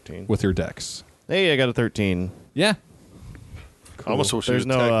 13 13. with your dex. Hey, I got a 13. Yeah. I almost wish There's you'd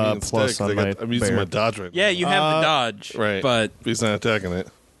no, attack me instead, plus 'cause on I'm using bear. my dodge right Yeah, now. you have the dodge. Right. But But he's not attacking it.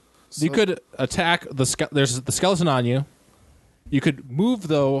 You could attack there's the skeleton on you. You could move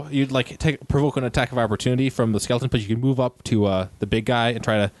though. You'd like provoke an attack of opportunity from the skeleton, but you can move up to the big guy and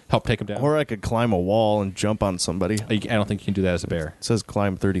try to help take him down. Or I could climb a wall and jump on somebody. It I don't think you can do that as a bear. says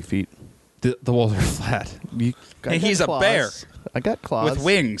climb 30 feet. The walls are flat. I Hey, got he's a claws. bear. I got claws. with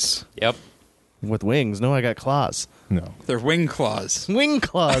wings. Yep. With wings. No, I got claws. No. They're wing claws. Wing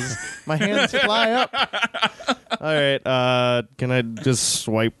claws. My hands fly up. All right. Can I just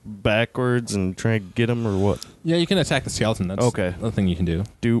swipe backwards and try and get him or what? Yeah, you can attack the skeleton. That's Okay. the thing you can do.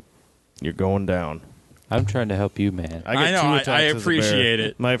 Dupe. You're going down. I'm trying to help you, man. I, get I know, two I attacks as a bear. appreciate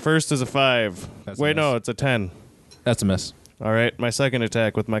it. My first is a 5. That's a Wait, no, miss. it's a 10. That's a miss. All right. My second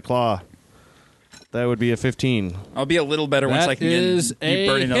attack with my claw. That would be a 15. I'll be a little better once That I can is get, you a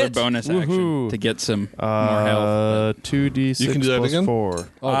burn another hit. bonus Woohoo. action to get some more health. 2d6 You can do that plus again? 4.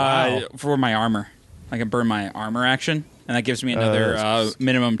 Oh, wow. For my armor. I can burn my armor action, and that gives me another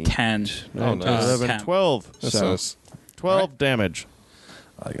minimum 10. Oh, nice. 11, 10. 12. That's So, nice. 12 damage.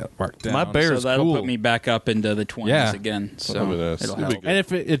 I got it marked down. My bear So is that'll cool. put me back up into the 20s Yeah. again. So That'll be nice. it'll You'll be help. good. And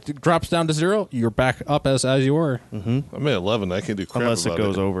if it drops down to 0, you're back up as you were. I'm at 11. I can do crap Unless it about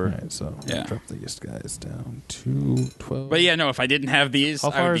goes All over. right, so Yeah. drop these guys down to 12. But yeah, no, if I didn't have these, How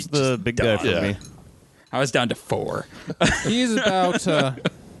I far would is be the just big guy done. from Yeah. me? I was down to 4. He's about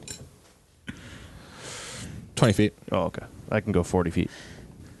 20 feet. Oh, okay. I can go 40 feet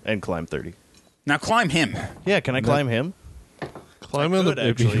and climb 30. Now climb him. Yeah, can I climb him? Climb on the could,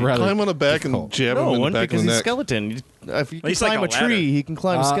 actually. climb on the back difficult. and jab No, him in one the back because of the he's a neck. skeleton. If he can He's like climb a a tree, ladder. he can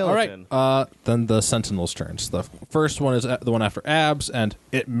climb a All skeleton. right. Then the Sentinel's turns. The first one is the one after abs, and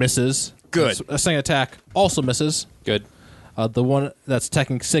it misses. Good. A second attack also misses. Good. The one that's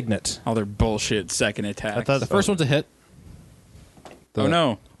attacking Signet. All their bullshit second attacks. I thought The first one's a hit. oh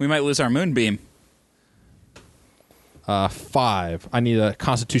no, we might lose our moonbeam. 5. I need a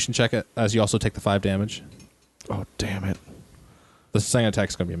Constitution check as you also take the 5 damage. Oh, damn it. The second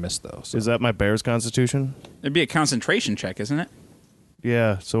attack's going to be a miss, though. So. Is that my bear's constitution? It'd be a concentration check, isn't it?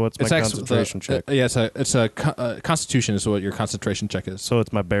 Yeah, so what's my concentration check? Yeah, it's a Constitution is what your concentration check is. So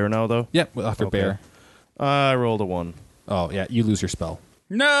it's my bear now, though? Yep, after Okay. bear. I rolled a 1. Oh, yeah, you lose your spell.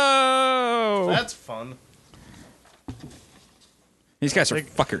 No. That's fun. These guys are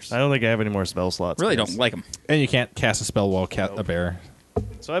fuckers. I don't think I have any more spell slots. Really guys. don't like them. And you can't cast a spell while a bear.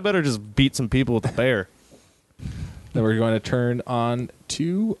 So I better just beat some people with the bear. Then we're going to turn on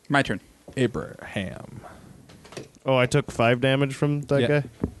to My turn. Abraham. Oh, I took 5 damage from that Yeah.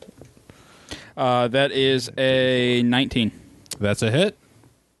 guy? That is a 19. That's a hit.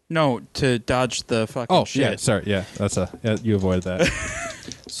 No, to dodge the fucking Oh, shit. yeah, sorry. Yeah, you avoided that.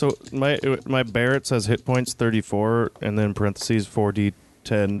 So my bear, it says hit points 34, and then parentheses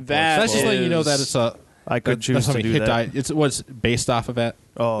 4d10. That's just letting you know that is- it's a. I could that's choose how to many do hit that. die. It's what's based off of it.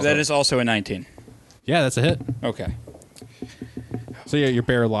 Oh, That is also a 19. Yeah, that's a hit. Okay. So yeah, your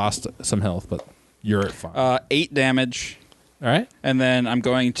bear lost some health, but you're fine. 8 damage, All right, and then I'm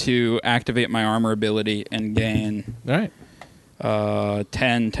going to activate my armor ability and gain all right.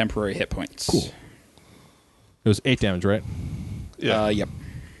 10 temporary hit points. Cool. It was 8 damage, right? Yeah. Yep.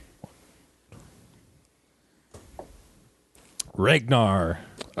 Ragnar,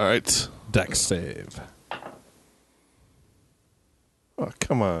 All right. Dex save. Oh,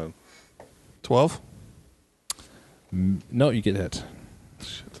 come on. 12? No, you get hit.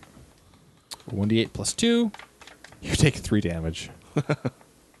 1d8 plus 2. You take 3 damage.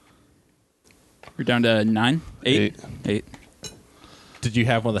 We're down to 9? 8? 8. Did you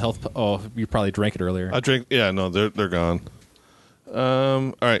have one of the health? Oh, you probably drank it earlier. I drink. Yeah, no, they're gone.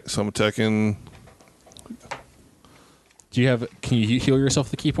 All right, so I'm attacking. Do you have? Can you heal yourself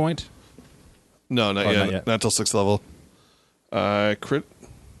with the key point? No, not Oh, yet. not yet. Not till 6th level. Crit.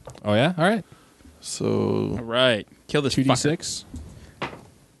 Oh yeah. All right. So All right. Kill this 2d6.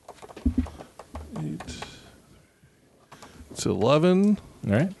 it's 11.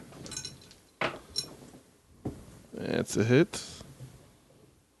 All right. It's a hit.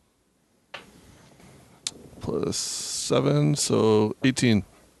 Plus 7, so 18.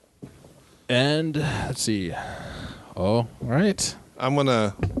 And let's see. Oh, all right. I'm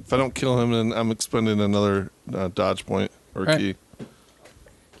gonna. If I don't kill him, then I'm expending another dodge point or Right. key.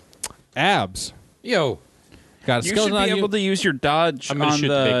 Abs. Yo, Got a You should skeleton be on you. able to use your dodge I'm gonna on shoot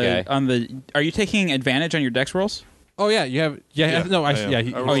the big guy. on the. Are you taking advantage on your dex rolls? Oh yeah, you have. Yeah, no, I am.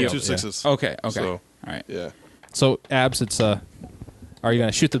 yeah. I rolled yeah. 2 6s. Okay. Okay. So, All right. yeah. So Abs, it's Are you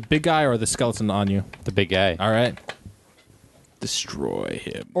gonna shoot the big guy or the skeleton on you? the big guy. All right. Destroy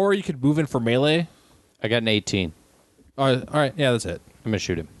him. Or you could move in for melee. I got an 18. All right. Yeah, that's it. I'm gonna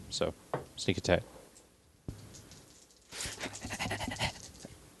shoot him. So, sneak attack.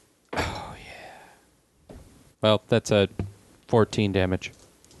 Oh yeah. Well, that's a 14 damage.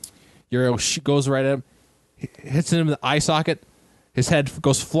 Your arrow goes right at him, hits him in the eye socket. His head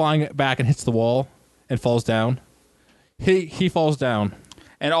goes flying back and hits the wall and falls down. He falls down.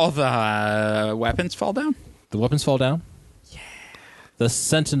 And all the weapons fall down. The weapons fall down. Yeah. The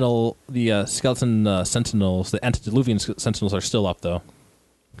sentinel, the skeleton sentinels, the antediluvian sentinels are still up though.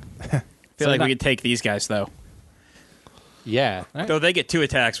 I feel So like not- we could take these guys though. Yeah. Right. Though they get 2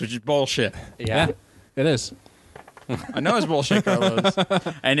 attacks, which is bullshit. Yeah. It is. I know it's bullshit, Carlos.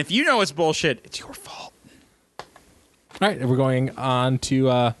 And if you know it's bullshit, it's your fault. All right, and we're going on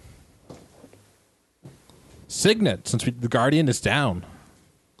to Signet, since the Guardian is down.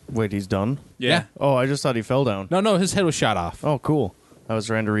 Wait, he's done? Yeah. Oh, I just thought he fell down. No, his head was shot off. Oh, cool. I was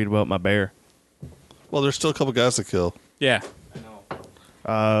trying to read about my bear. Well, there's still a couple guys to kill. Yeah.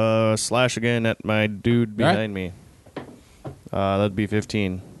 Slash again at my dude All right. behind me. That'd be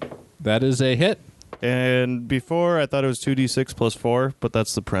 15. That is a hit. And before, I thought it was 2d6 plus 4, but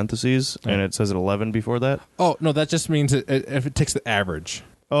that's the parentheses, and it says 11 before that. Oh, no, that just means if it takes the average.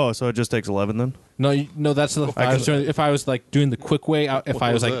 Oh, so it just takes 11 then? No, that's the, if I was like doing the quick way. If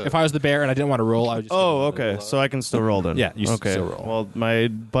I was was like that? if I was the bear and I didn't want to roll, I would just. Oh, okay. So I can still roll then. Yeah, you okay. still roll. Well, my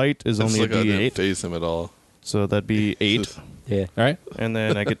bite is It's only like I a didn't d8, phase him at all. so that'd be 8. Yeah. All right, And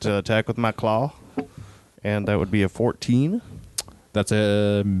then I get to attack with my claw, and that would be a 14. that's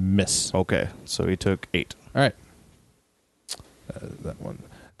a miss. All Okay, so he took 8. right,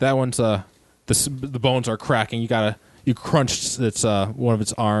 that one's the bones are cracking. You crunched its one of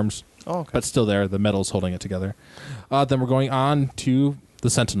its arms, Oh, okay. but still there. The metal's holding it together. Then we're going on to the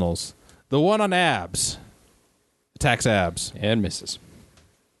Sentinels. The one on Abs attacks Abs. And misses.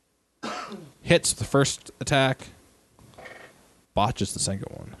 Hits the first attack, botches the second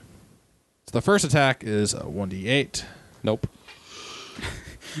one. So the first attack is a 1d8. Nope.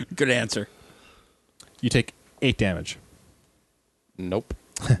 Good answer. You take 8 damage. Nope.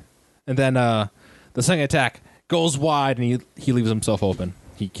 And then the second attack goes wide and he leaves himself open.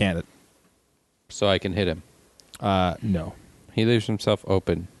 He can't. So I can hit him. No. He leaves himself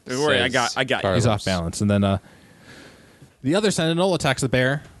open. Don't worry, I says got you. Carlos. He's off balance. And then the other Sentinel attacks the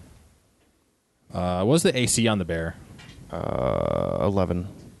bear. What was the AC on the bear? 11.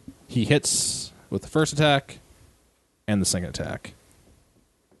 He hits with the first attack and the second attack.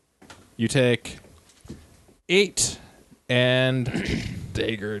 You take 8, and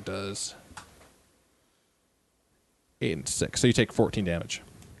Dagger does 8 and 6. So you take 14 damage.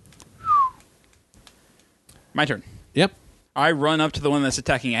 My turn. Yep. I run up to the one that's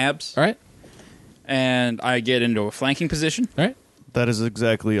attacking Abs, All right. and I get into a flanking position. All right. That is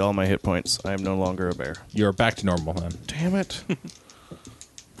exactly all my hit points. I am no longer a bear. You're back to normal then. Damn it.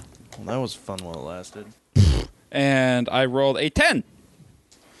 Well, that was fun while it lasted. And I rolled a 10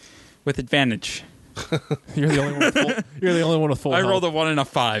 with advantage. You're the only one with full. You're the only one with full. I health. rolled a 1 and a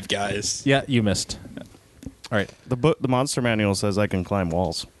 5, guys. Yeah, you missed. All right. The monster manual says I can climb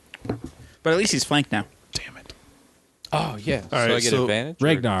walls. But at least he's flanked now. Damn it. Oh, yeah. So right, I get so advantage? or-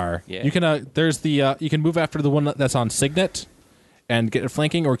 Ragnar. Yeah. You can there's the you can move after the one that's on Signet and get a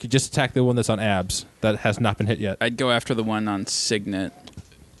flanking, or you could just attack the one that's on Abs that has not been hit yet. I'd go after the one on Signet,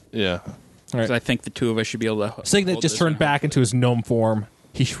 Yeah. All because right. I think the two of us should be able to. Signet hold just this turned one. back into his gnome form.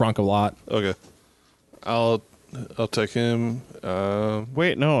 He shrunk a lot. Okay. I'll take him.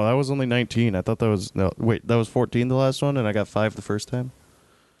 Wait, no, that was only 19. I thought that was... No, wait, that was 14 the last one, and I got 5 the first time?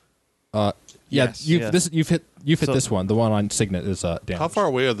 Yeah, Yes. you've hit So- this one. The one on Signet is damaged. How far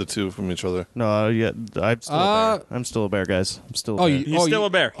away are the two from each other? No, yeah, I'm still a bear. I'm still a bear, guys. I'm still a Oh, bear. you- He's still a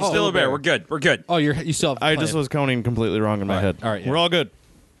bear. He's still a bear. We're good. We're good. Oh, you still have. I just was counting completely wrong in my All right, head. all right, yeah. We're all good.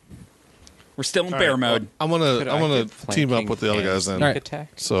 We're still in bear mode. I'm Could gonna I get team up flanking with the other and guys then. sneak Alright. attack?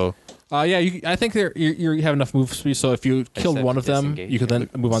 So Yeah, I think you have enough move speed. So if you killed said one of them, disengage you could then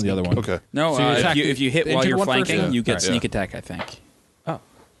move on the other one. okay. No, So you attack if you hit the while injured you're one first? flanking, Yeah. you get Alright. sneak Yeah. attack, I think. Oh.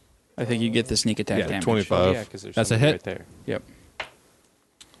 I think you get the sneak attack Yeah, damage. 25. Oh, yeah, because there's That's a somebody hit. right there. Yep.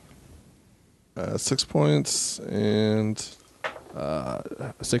 6 points and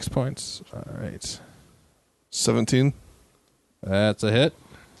 6 points. All right. 17. That's a hit.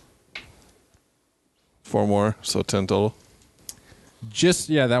 4 more, so 10 total.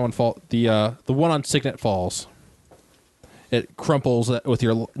 That one fall. The one on Signet falls. It crumples with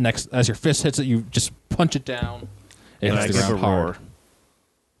your next as your fist hits it. You just punch it down. It And I hits the give a ground hard. roar.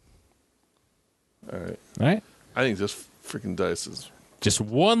 All right. All right. I think this freaking dice is. Just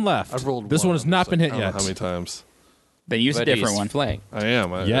one left. I've rolled This one one has on not this, been I hit don't know yet. how many times? They use a But different he's one. flank. I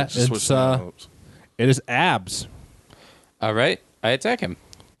am. I Yeah, just switched it's, it out. It is abs. All right, I attack him.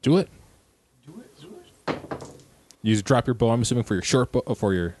 Do it. You just drop your bow. I'm assuming for your short bow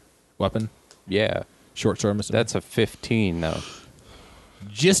for your weapon. Yeah, Short sword. I'm assuming. that's a 15 though.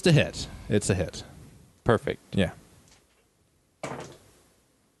 just a hit. It's a hit. Perfect. Yeah.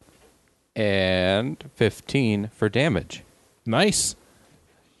 And 15 for damage. Nice.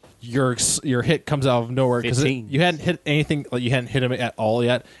 Your hit comes out of nowhere because 15. you hadn't hit anything. Like you hadn't hit him at all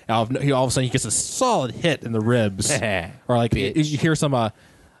yet. All of a sudden, he gets a solid hit in the ribs, or like Bitch. you hear some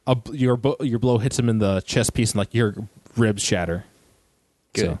your blow hits him in the chest piece, and like your ribs shatter.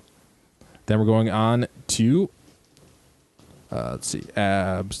 Good. So, then we're going on to let's see,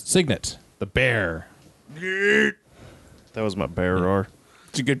 Signet, the bear. That was my bear roar.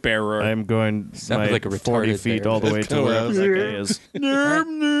 It's a good bear roar. I'm going Sounded my like a 40 retarded feet bear. all the way to wherever that guy is.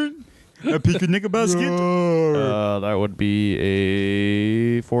 A picnic basket. That would be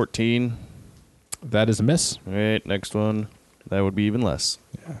a 14. That is a miss. All right, next one. That would be even less.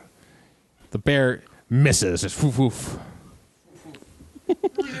 The bear misses. Just woof woof.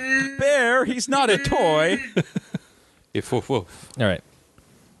 Bear, he's not a toy. If woof woof. All right,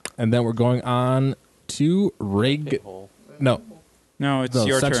 and then we're going on to Rig. No, No, it's No,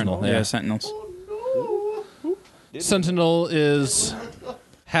 your Sentinel, turn. yeah. Yeah, Sentinels. Sentinel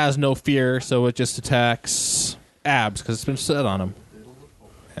has no fear, so it just attacks abs because it's been set on him,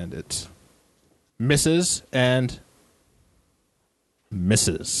 and it misses and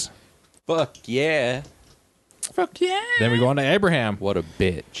misses. Fuck yeah. Fuck yeah. Then we go on to Abraham. What a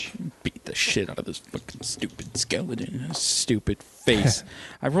bitch. Beat the shit out of this fucking stupid skeleton. His stupid face.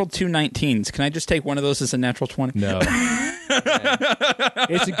 I rolled 2 19s. Can I just take one of those as a natural 20? No,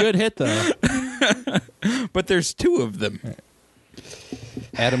 it's a good hit though. But there's 2 of them,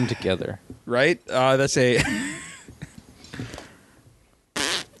 Add them together. right? That's a...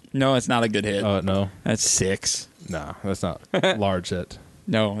 No, it's not a good hit. No, That's 6. no, that's not large hit.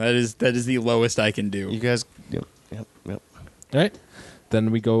 No, that is the lowest I can do. You guys. Yep. All right.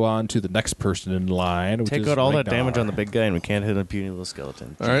 Then we go on to the next person in line. Which Take is out all that Ragnar. damage on the big guy, and we can't hit a puny little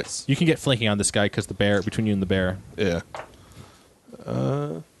skeleton. All right. You can get flanking on this guy because the bear between you and the bear. Yeah.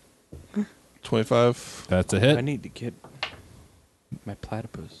 25. That's a hit. I need to get my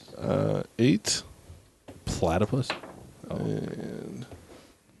platypus. 8. Platypus. And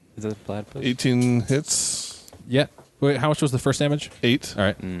Is that a platypus? 18 hits. Yeah. Wait, how much was the first damage? 8. All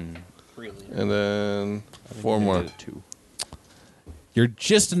right. And then 4 more. 2. You're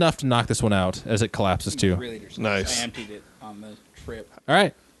just enough to knock this one out as it collapses too. Really, there's Nice. I emptied it on the trip All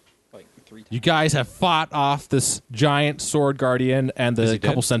right. like 3 times. You guys have fought off this giant sword guardian and Is the he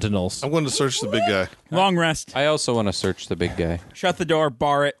couple dead? sentinels. I'm going to search the big guy. Long rest. I also want to search the big guy. Shut the door,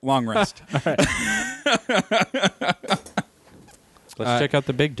 bar it, long rest. Let's check out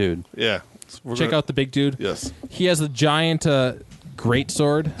the big dude. Yeah. Check out the big dude. Yes. He has a giant great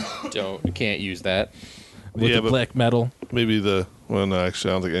sword You can't use that. with Yeah, the but- black metal. Maybe the. Well, no,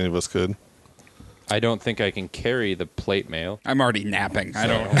 actually, I don't think any of us could. I don't think I can carry the plate mail. I'm already napping. I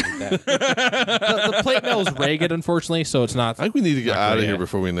don't. need that. The plate metal is ragged, unfortunately, so it's not. I think we need to get Not out of great here yet.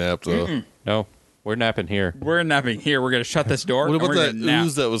 before we nap, though. No, we're napping here. We're napping here. We're gonna shut this door. What and about we're that gonna nap.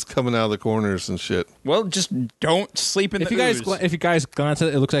 ooze that was coming out of the corners and shit? Well, just don't sleep in If the you guys ooze. if you guys glance at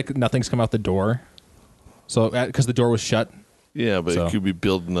it, it looks like nothing's come out the door. So because the door was shut. Yeah, but So- it could be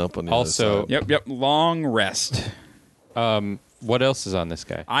building up on the Also- other side. Yep. Long rest. What else is on this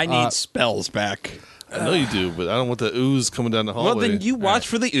guy? I need spells back. I know you do, but I don't want the ooze coming down the hallway. Well, then you watch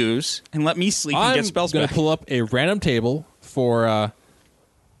for the ooze and let me sleep and I'm get spells going back. to pull up a random table for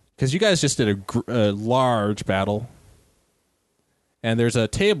because you guys just did a large battle, and there's a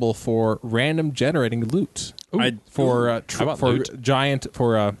table for random generating loot I want for loot. giant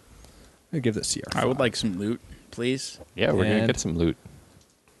for. Let me give this CR. I would like some loot, please. Yeah, we're gonna And- get some loot.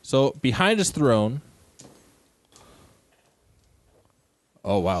 So behind his throne.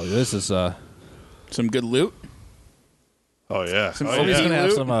 Oh wow, this is Some good loot. Oh, yeah. Some Oh, Somebody's Easy gonna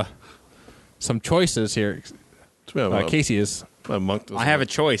have loot. some choices here. Too bad I'm not- Casey is. My monk doesn't I have a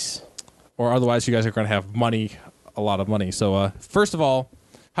choice. Or otherwise, you guys are going to have money, a lot of money. So, first of all,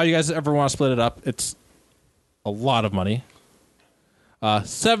 how you guys ever want to split it up? It's a lot of money.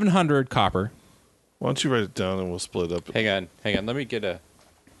 700 copper. Why don't you write it down and we'll split it up? Hang on. Let me get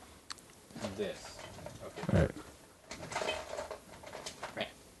this. All right.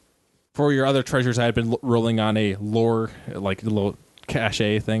 For your other treasures, I had been rolling on a lore, like little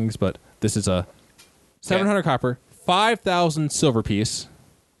cachet things, but this is a 700 copper, 5,000 silver piece,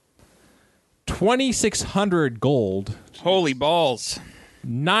 2,600 gold, Holy balls.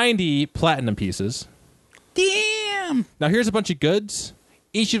 90 platinum pieces. Damn. Now here's a bunch of goods.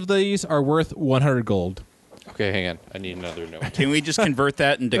 Each of these are worth 100 gold. Okay, hang on. I need another note. Can we just convert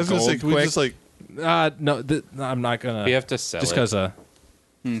that I into was gonna say, gold can we quick? just like No, I'm not gonna. We have to sell just it. because.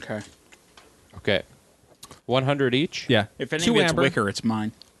 Okay. Okay. 100 each? Yeah. If any two of it's amber. wicker, it's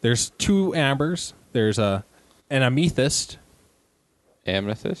mine. There's 2 ambers. There's an amethyst.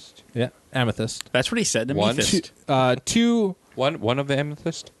 Amethyst? Yeah, amethyst. That's what he said to me. One. Fist. Two. One of the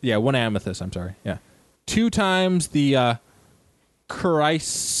amethyst? Yeah, 1 amethyst. I'm sorry. Yeah, 2 times the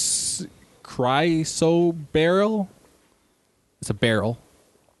chrysoberyl. It's a barrel.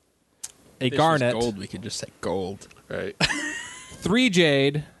 A This is garnet. gold. We could just say gold. right? 3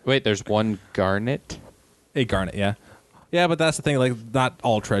 jade. Wait, there's one garnet? A garnet. Yeah, yeah, but that's the thing. Like, not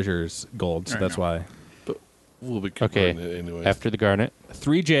all treasures gold, so I that's know. why. We'll be Okay. converting it anyway. After the garnet,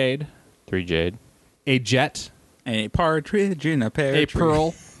 3 jade. 3 jade. A jet. A partridge in a pear A tree.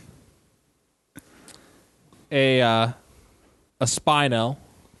 pearl. A spinel.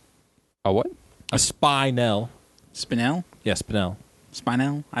 A what? A spinel. Spinel? Yeah, spinel.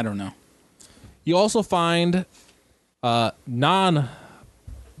 Spinel? I don't know. You also find some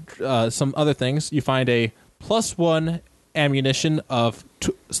other things. You find a +1 ammunition of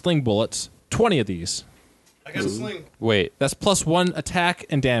sling bullets. 20 of these. I got a sling. Wait, That's +1 attack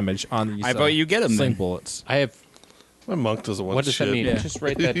and damage on these. I vote you get 'em sling then. bullets. I have. My monk doesn't want What does shit. that mean? Yeah. Just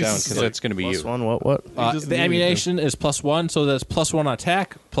write that down because that's going to be Plus you. one, what? He doesn't The need ammunition is +1, so that's +1 on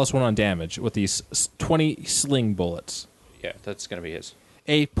attack, +1 on damage with these 20 sling bullets. Yeah, that's going to be his.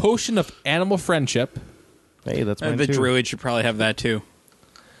 A potion of animal friendship, Hey, that's mine The too. druid should probably have that too.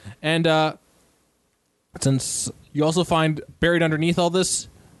 and since you also find buried underneath all this,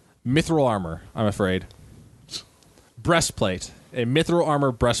 mithril armor. I'm afraid. Breastplate, a mithril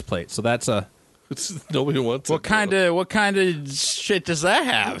armor breastplate. So that's a. Nobody wants it. What kind of shit does that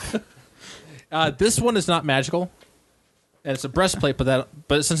have? This one is not magical, and it's a breastplate. But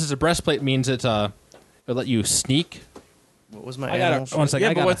since it's a breastplate, means it'll let you sneak. What was my I got animal? one second. Yeah,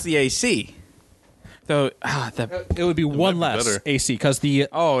 I but gotta- what's the AC? Though, It would be one might be less better. AC because the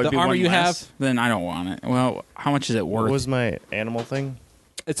it'd the be armor one you less? have. Then I don't want it. Well, how much is it What worth? was my animal thing?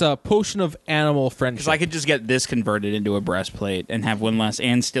 It's a potion of animal friendship. Because I could just get this converted into a breastplate and have one less,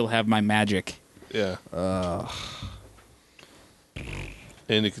 and still have my magic. Yeah.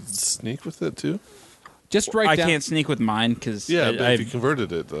 And you can sneak with it too. just write I down. can't sneak with mine because Yeah, but if you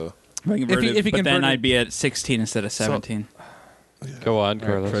converted it though. if you but then convert it- I'd be at 16 instead of 17. Go on, All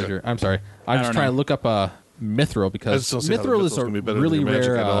right, Carlos. treasure. I'm sorry. I'm I just don't trying know. to look up mithril I because just don't see how the mithril mithril's is a gonna be better really than your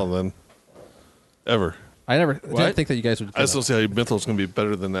magic rare. at all. Then ever. I never didn't What? think that you guys would. I just don't see how your mithril's going to be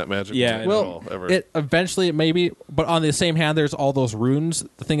better than that magic. Yeah, at well, all, ever. it eventually maybe, but on the same hand, there's all those runes.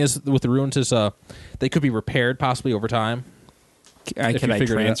 The thing is with the runes is they could be repaired possibly over time. Can I figured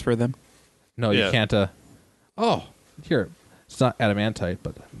it out. transfer them? No, you Yeah. can't. Oh, here it's not adamantite,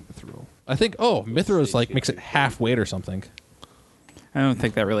 but mithril. I think. Oh, mithril is like makes it half weight or something. I don't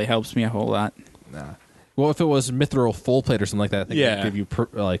think that really helps me a whole lot. Nah. Well, if it was mithril full plate or something like that, I think Yeah. it'd give you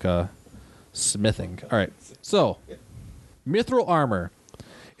like a smithing. All right. So, mithril armor.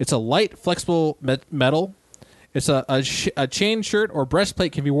 It's a light, flexible metal. It's a chain shirt or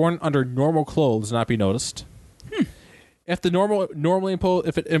breastplate can be worn under normal clothes and not be noticed. If the normally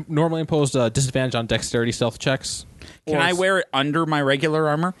imposed disadvantage on dexterity stealth checks. Can or I wear it under my regular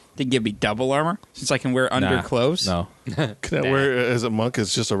armor to give me double armor? Since I can wear it under Nah. clothes? No. Can I wear it as a monk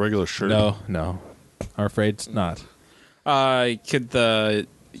as just a regular shirt? No. I'm afraid it's not. Could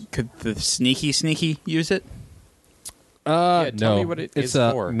the sneaky use it? tell no. me what it it's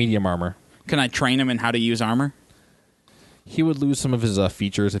is for. medium armor. Can I train him in how to use armor? He would lose some of his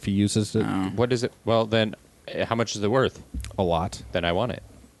features if he uses it What is it? Well, then, how much is it worth? a lot. Then I want it.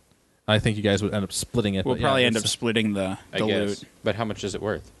 I think you guys would end up splitting it. We'll but yeah, probably end up it's- splitting the I loot. guess. But how much is it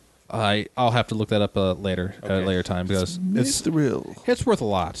worth? I'll have to look that up later at a Okay. later time because it's Mithril. it's worth a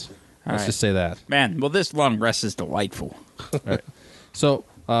lot. All Let's right. just say that. Man, well, this long rest is delightful. All right. So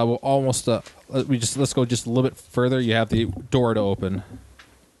we'll almost let's go just a little bit further. You have the door to open.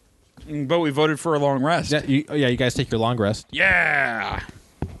 But we voted for a long rest. Yeah, you guys take your long rest. Yeah.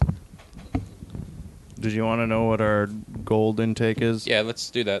 Did you want to know what our gold intake is? Yeah, let's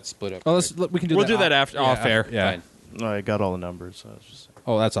do that. Split up. Oh, we can do We'll that. do that after off air. Yeah. Fine. I got all the numbers. So I was just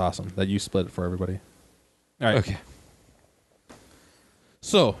Oh, that's awesome that you split it for everybody. All right. Okay.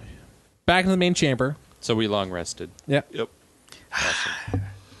 So, back in the main chamber. So we long rested. Yeah. Yep.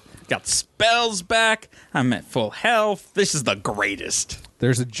 Got spells back. I'm at full health. This is the greatest.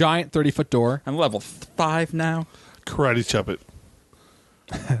 There's a giant 30-foot door. I'm level 5 now. Karate chop it.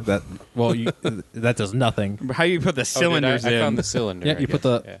 That does nothing. How you put the cylinders I in? found the cylinder. Yeah, I you put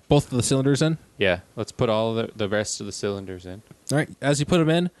guess. both of the cylinders in. Yeah, let's put all the rest of the cylinders in. All right. As you put them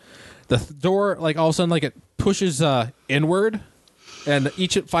in, the door all of a sudden it pushes inward, and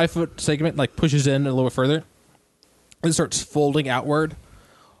each 5-foot segment pushes in a little bit further. It starts folding outward,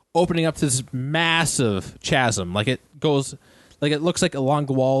 opening up this massive chasm. It looks like along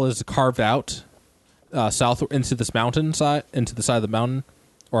the wall is carved out south into this mountainside, into the side of the mountain,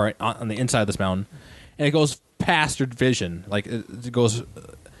 or on the inside of this mountain, and it goes past your vision. It goes.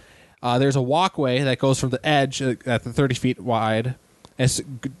 There's a walkway that goes from the edge at the 30 feet wide,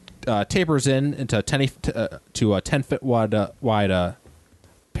 and tapers into a 10-foot wide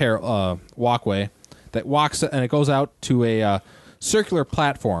walkway that walks, and it goes out to a circular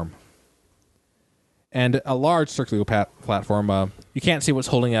platform. And a large circular platform. You can't see what's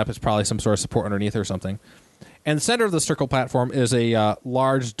holding it up. It's probably some sort of support underneath or something. And the center of the circle platform is a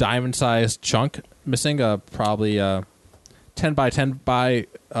large diamond-sized chunk missing, probably 10 by 10 by,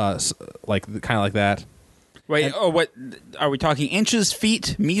 kind of like that. Wait, what? Are we talking inches,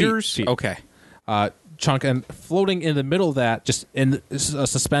 feet, meters? Feet. Okay. Chunk, and floating in the middle of that, just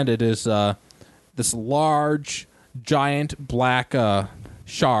suspended, is this large, giant black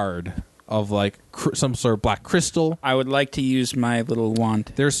shard of some sort of black crystal. I would like to use my little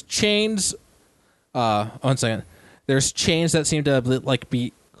wand. There's chains. 1 second. There's chains that seem to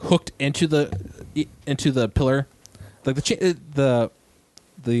be hooked into the pillar, the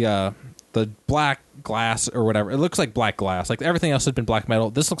black glass or whatever. It looks like black glass. Everything else has been black metal.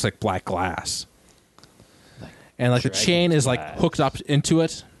 This looks like black glass. And the chain is hooked up into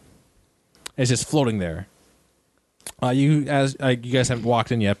it. It's just floating there. You guys haven't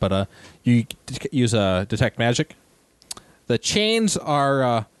walked in yet, but you use detect magic. The chains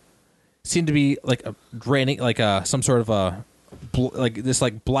are seem to be draining, some sort of this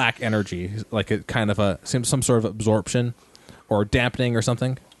black energy, it kind of some sort of absorption or dampening or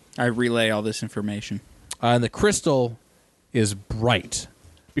something. I relay all this information. And the crystal is bright.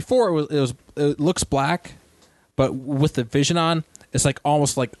 Before it looks black, but with the vision on, it's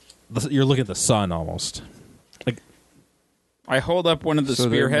almost you're looking at the sun almost. I hold up one of the So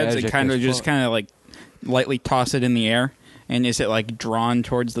their spearheads and magic is lightly toss it in the air. And is it drawn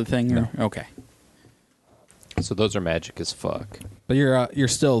towards the thing? No. Okay. So those are magic as fuck. But you're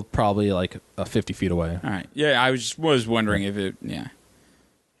still probably 50 feet away. All right. Yeah, I was wondering if it. Yeah.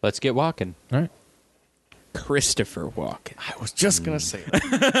 Let's get walking. All right. Christopher Walken. I was just gonna say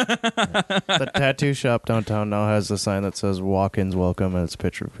that. The tattoo shop downtown now has a sign that says "Walk-ins welcome" and it's a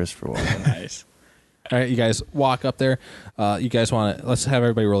picture of Christopher Walken. Nice. All right, you guys walk up there. You guys want to let's have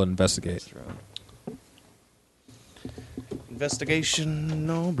everybody roll an investigate. Investigation,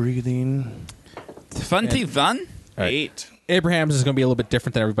 no breathing. Fun. All right. 8. Abraham's is going to be a little bit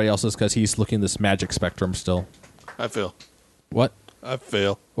different than everybody else's because he's looking at this magic spectrum still. I fail. What? I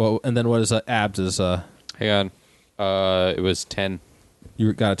fail. Well, and then what is Abs' Hang on. It was 10.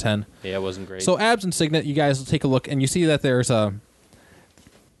 you got a 10. Yeah, it wasn't great. So Abs and Signet, you guys will take a look, and you see that there's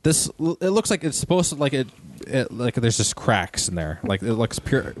this. It looks like it's supposed to there's just cracks in there. It looks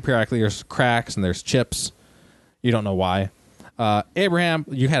periodically there's cracks and there's chips. You don't know why. Abraham,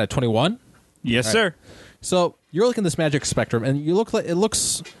 you had a 21. Yes, All sir. right. So you're looking at this magic spectrum, and you looks like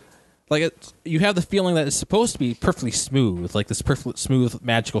it. You have the feeling that it's supposed to be perfectly smooth, like this perfectly smooth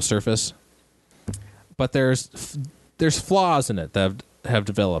magical surface. But there's flaws in it that have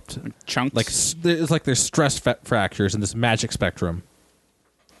developed. Chunks. There's stress fractures in this magic spectrum.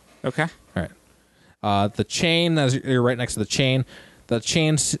 Okay. All right. The chain, as you're right next to the chain, it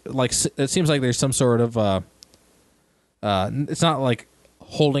seems like there's some sort of it's not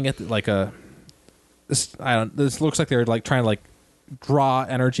holding it this looks like they're trying to draw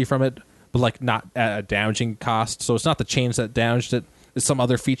energy from it, but not at a damaging cost. So it's not the chains that damaged it. It's some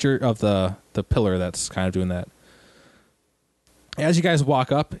other feature of the pillar that's kind of doing that. As you guys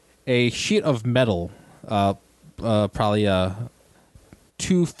walk up, a sheet of metal, probably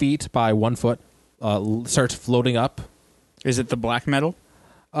 2 feet by 1 foot, starts floating up. Is it the black metal?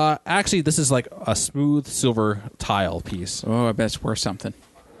 Actually, this is a smooth silver tile piece. Oh, I bet it's worth something.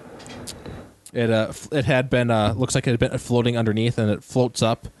 It had been looks like it had been floating underneath, and it floats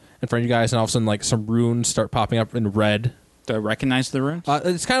up in front of you guys, and all of a sudden, like some runes start popping up in red. Do I recognize the runes?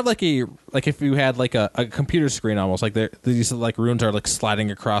 It's kind of like if you had like a computer screen almost, like these like runes are like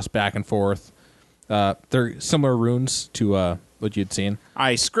sliding across back and forth. They're similar runes to what you'd seen.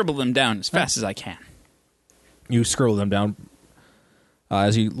 I scribble them down as fast as I can. You scribble them down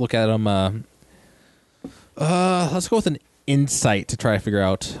as you look at them. Let's go with an insight to try to figure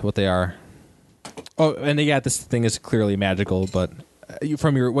out what they are. Oh, and yeah, this thing is clearly magical, but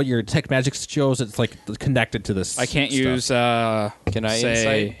from what your tech magic shows, it's like connected to this. I can't stuff. use Can I say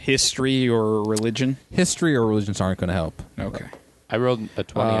insight? history or religion. History or religions aren't going to help. Okay. I rolled a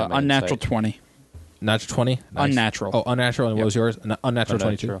 20 on my Unnatural insight. 20. Natural 20? Nice. Unnatural. Oh, unnatural. And what was yours? Unnatural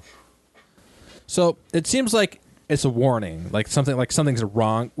 22. Unnatural. So it seems like it's a warning, like something's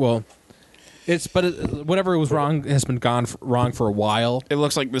wrong. Well, whatever was wrong has been wrong for a while. It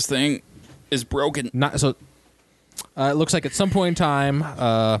looks like this thing is broken. Not so. It looks like at some point in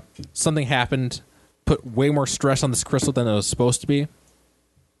time, something happened, put way more stress on this crystal than it was supposed to be,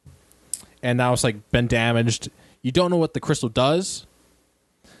 and now it's like been damaged. You don't know what the crystal does.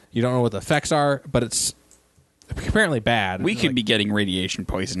 You don't know what the effects are, but it's apparently bad. We could be getting radiation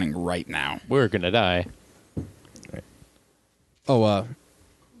poisoning right now. We're going to die, Oh,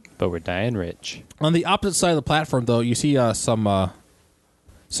 but we're dying rich. on the opposite side of the platform, though, you see some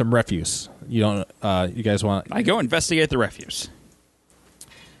refuse. You don't. You guys want? I go investigate the refuse.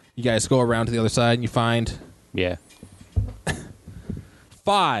 You guys go around to the other side, and you find Yeah.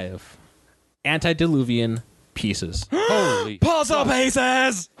 5 antediluvian pieces. Holy. Puzzle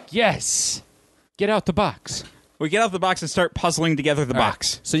pieces! Yes. Get out the box. We get out the box and start puzzling together the All right.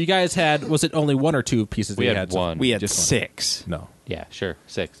 box. So you guys had, was it only 1 or 2 pieces? We that you had So- one. We had Just one. 6. No. Yeah, sure.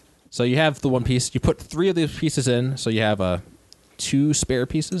 6. So you have the 1 piece. You put 3 of these pieces in, so you have 2 spare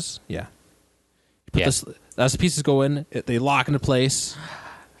pieces. Yeah. You put Yeah. this as the pieces go in, they lock into place.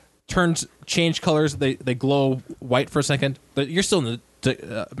 Change colors. They glow white for a second, but you're still in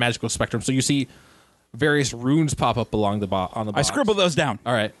the magical spectrum. So you see various runes pop up along the on the box. I scribble those down.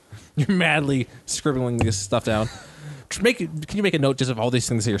 All right, you're madly scribbling this stuff down. Can you make a note just of all these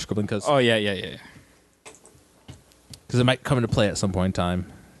things that you're scribbling? Because Oh, yeah. it might come into play at some point in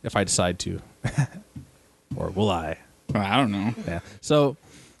time if I decide to, or will I? Well, I don't know. Yeah. So,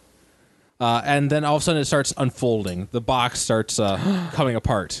 and then all of a sudden it starts unfolding. The box starts coming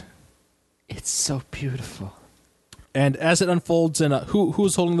apart, It's so beautiful. and as it unfolds, and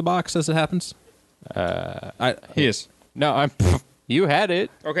who's holding the box as it happens? He is. No, I'm. You had it.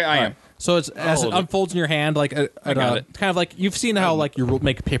 Okay, I am. So it's as it hold it. unfolds in your hand, like got it. kind of like you've seen how like you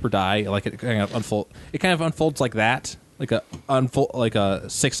make a paper die, like it kind of unfold. It kind of unfolds like that, like a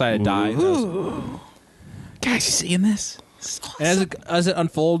 6-sided die. Guys, you seeing this? And as it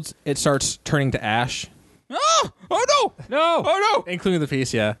unfolds, it starts turning to ash, Oh no! No. Oh no! including the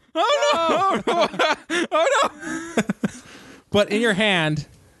piece. Yeah. Oh no! Oh no! But in your hand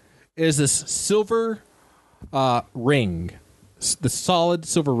is this silver ring, the solid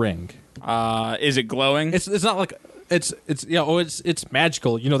silver ring. Is it glowing? It's not like it's it's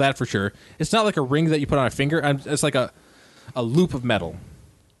magical. You know that for sure. It's not like a ring that you put on a finger. It's like a loop of metal.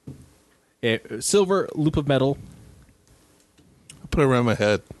 A silver loop of metal. Put it around my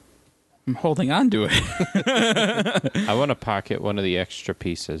head. I'm holding on to it. I want to pocket one of the extra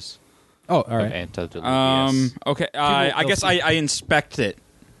pieces Oh, all of right. antediluvius. Okay. I they'll guess see. I inspect it.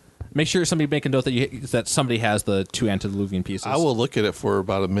 Make sure somebody make a note that somebody has the 2 antediluvian pieces. I will look at it for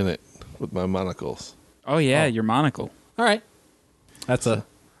about a minute with my monocles. Oh yeah, your monocle. All right. That's a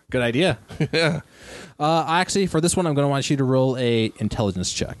good idea. Yeah. Actually, for this one, I'm going to want you to roll a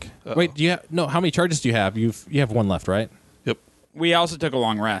intelligence check. Wait, do you have, no? How many charges do you have? You have 1 left, right? Yep. We also took a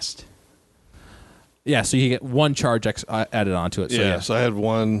long rest. Yeah, so you get 1 charge added onto it. So Yeah. So I had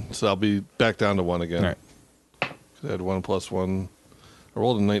 1, so I'll be back down to 1 again. All right. I had 1 plus 1. I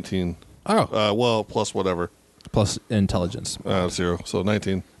rolled a 19. Oh, Well, plus whatever. plus intelligence. 0. So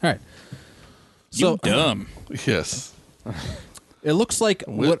 19. All right. So So dumb. Yes. it looks like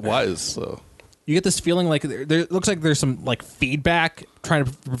Wise. So. you get this feeling like there looks like there's some like feedback trying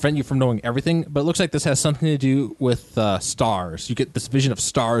to prevent you from knowing everything, but it looks like this has something to do with stars. You get this vision of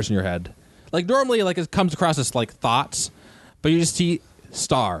stars in your head. Like normally, like it comes across as like thoughts, but you just see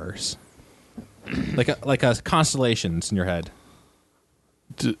stars, like constellations in your head.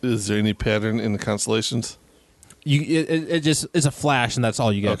 Is there any pattern in the constellations? It just is a flash, and that's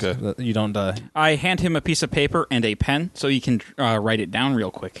all you get. Okay. You don't. I hand him a piece of paper and a pen so he can write it down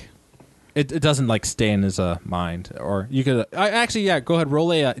real quick. It doesn't like stay in his mind, or you could. Actually, yeah. Go ahead,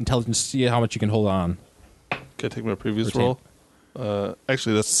 roll a intelligence. See how much you can hold on. Can I take my previous Retain. roll?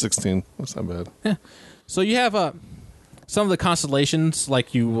 Actually, that's 16. That's not bad. So you have some of the constellations,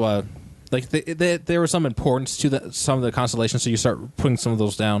 like you, there was some importance to some of the constellations, so you start putting some of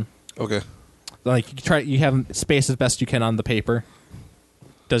those down. Okay. Like you have them spaced as best you can on the paper.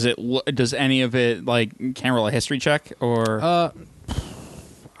 Does any of it can I roll a history check or?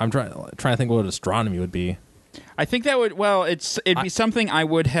 I'm trying to think what astronomy would be. I think that would it'd be something I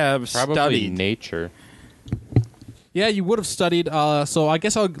would have Probably studied. nature. Yeah, you would have studied. So I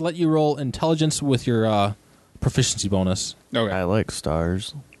guess I'll let you roll intelligence with your proficiency bonus. Okay. I like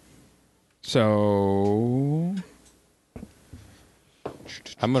stars. So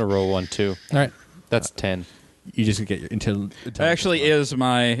I'm gonna roll one too. All right, That's 10. you just get your intelligence. that actually is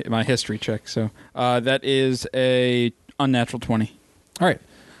my history check. So that is a unnatural 20. All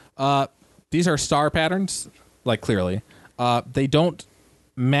right. These are star patterns, clearly. They don't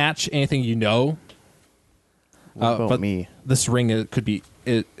match anything you know. What about but me? This ring could be.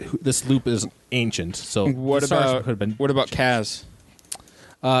 This loop is ancient. So What the stars about could have been? what about Kaz?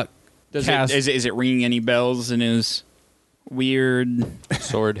 Does Kaz- is it ringing any bells in his weird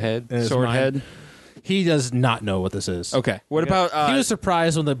Sword head. in his sword mind? head? He does not know what this is. Okay. What about? he was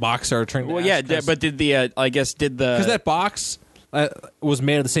surprised when the box started turning. well, yeah, but did the because that box was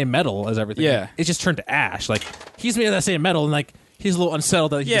made of the same metal as everything. Yeah. It just turned to ash. He's made of that same metal, and he's a little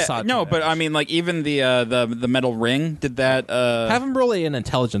unsettled that he just saw it. no, turn to but ash. I mean even the metal ring did that Have him roll an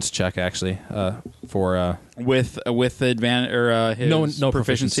intelligence check actually for with advantage or his No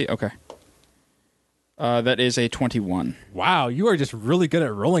proficiency. Okay. That is a 21. wow, you are just really good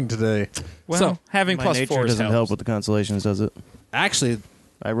at rolling today. Well, So, having My plus nature 4 doesn't helps. help with the constellations, does it? actually,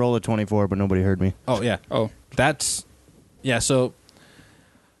 I rolled a 24, but nobody heard me. oh yeah, Oh, that's so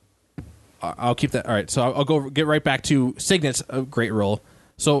I'll keep that. All right, so I'll go get right back to Signet's great roll.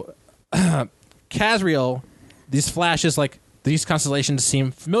 So Kazriel, these flashes, these constellations seem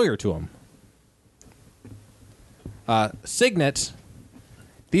familiar to him. Signet,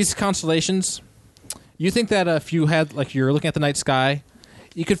 these constellations, you think that if you had you're looking at the night sky,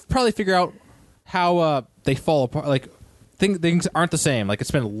 you could probably figure out how they fall apart. Things aren't the same.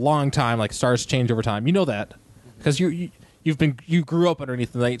 It's been a long time. Stars change over time. You know that because you grew up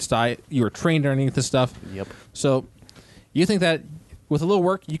underneath the night sky. You were trained underneath this stuff. Yep. So you think that with a little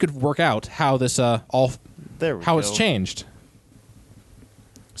work, you could work out how this There we how go. it's changed.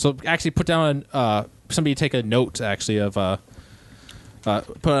 So actually, put down somebody take a note actually of put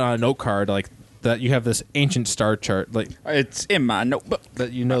it on a note card that you have this ancient star chart it's in my notebook.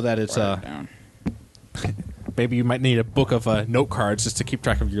 that you know that it's Write it down. maybe you might need a book of note cards just to keep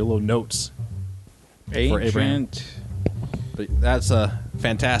track of your little notes. for Abraham. Ancient. But that's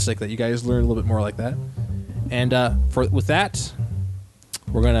fantastic that you guys learn a little bit more like that. And with that,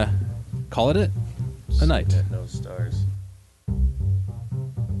 we're gonna call it a night. No stars.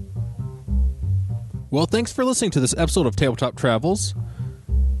 Well, thanks for listening to this episode of Tabletop Travels.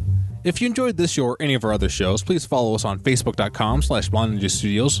 If you enjoyed this show or any of our other shows, please follow us on Facebook.com/Blind Ninja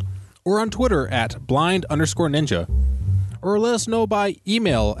Studios or on Twitter at blind_ninja. Or let us know by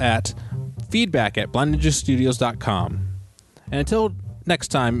email at feedback@blindninjastudios.com. And until next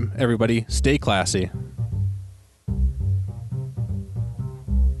time, everybody, stay classy.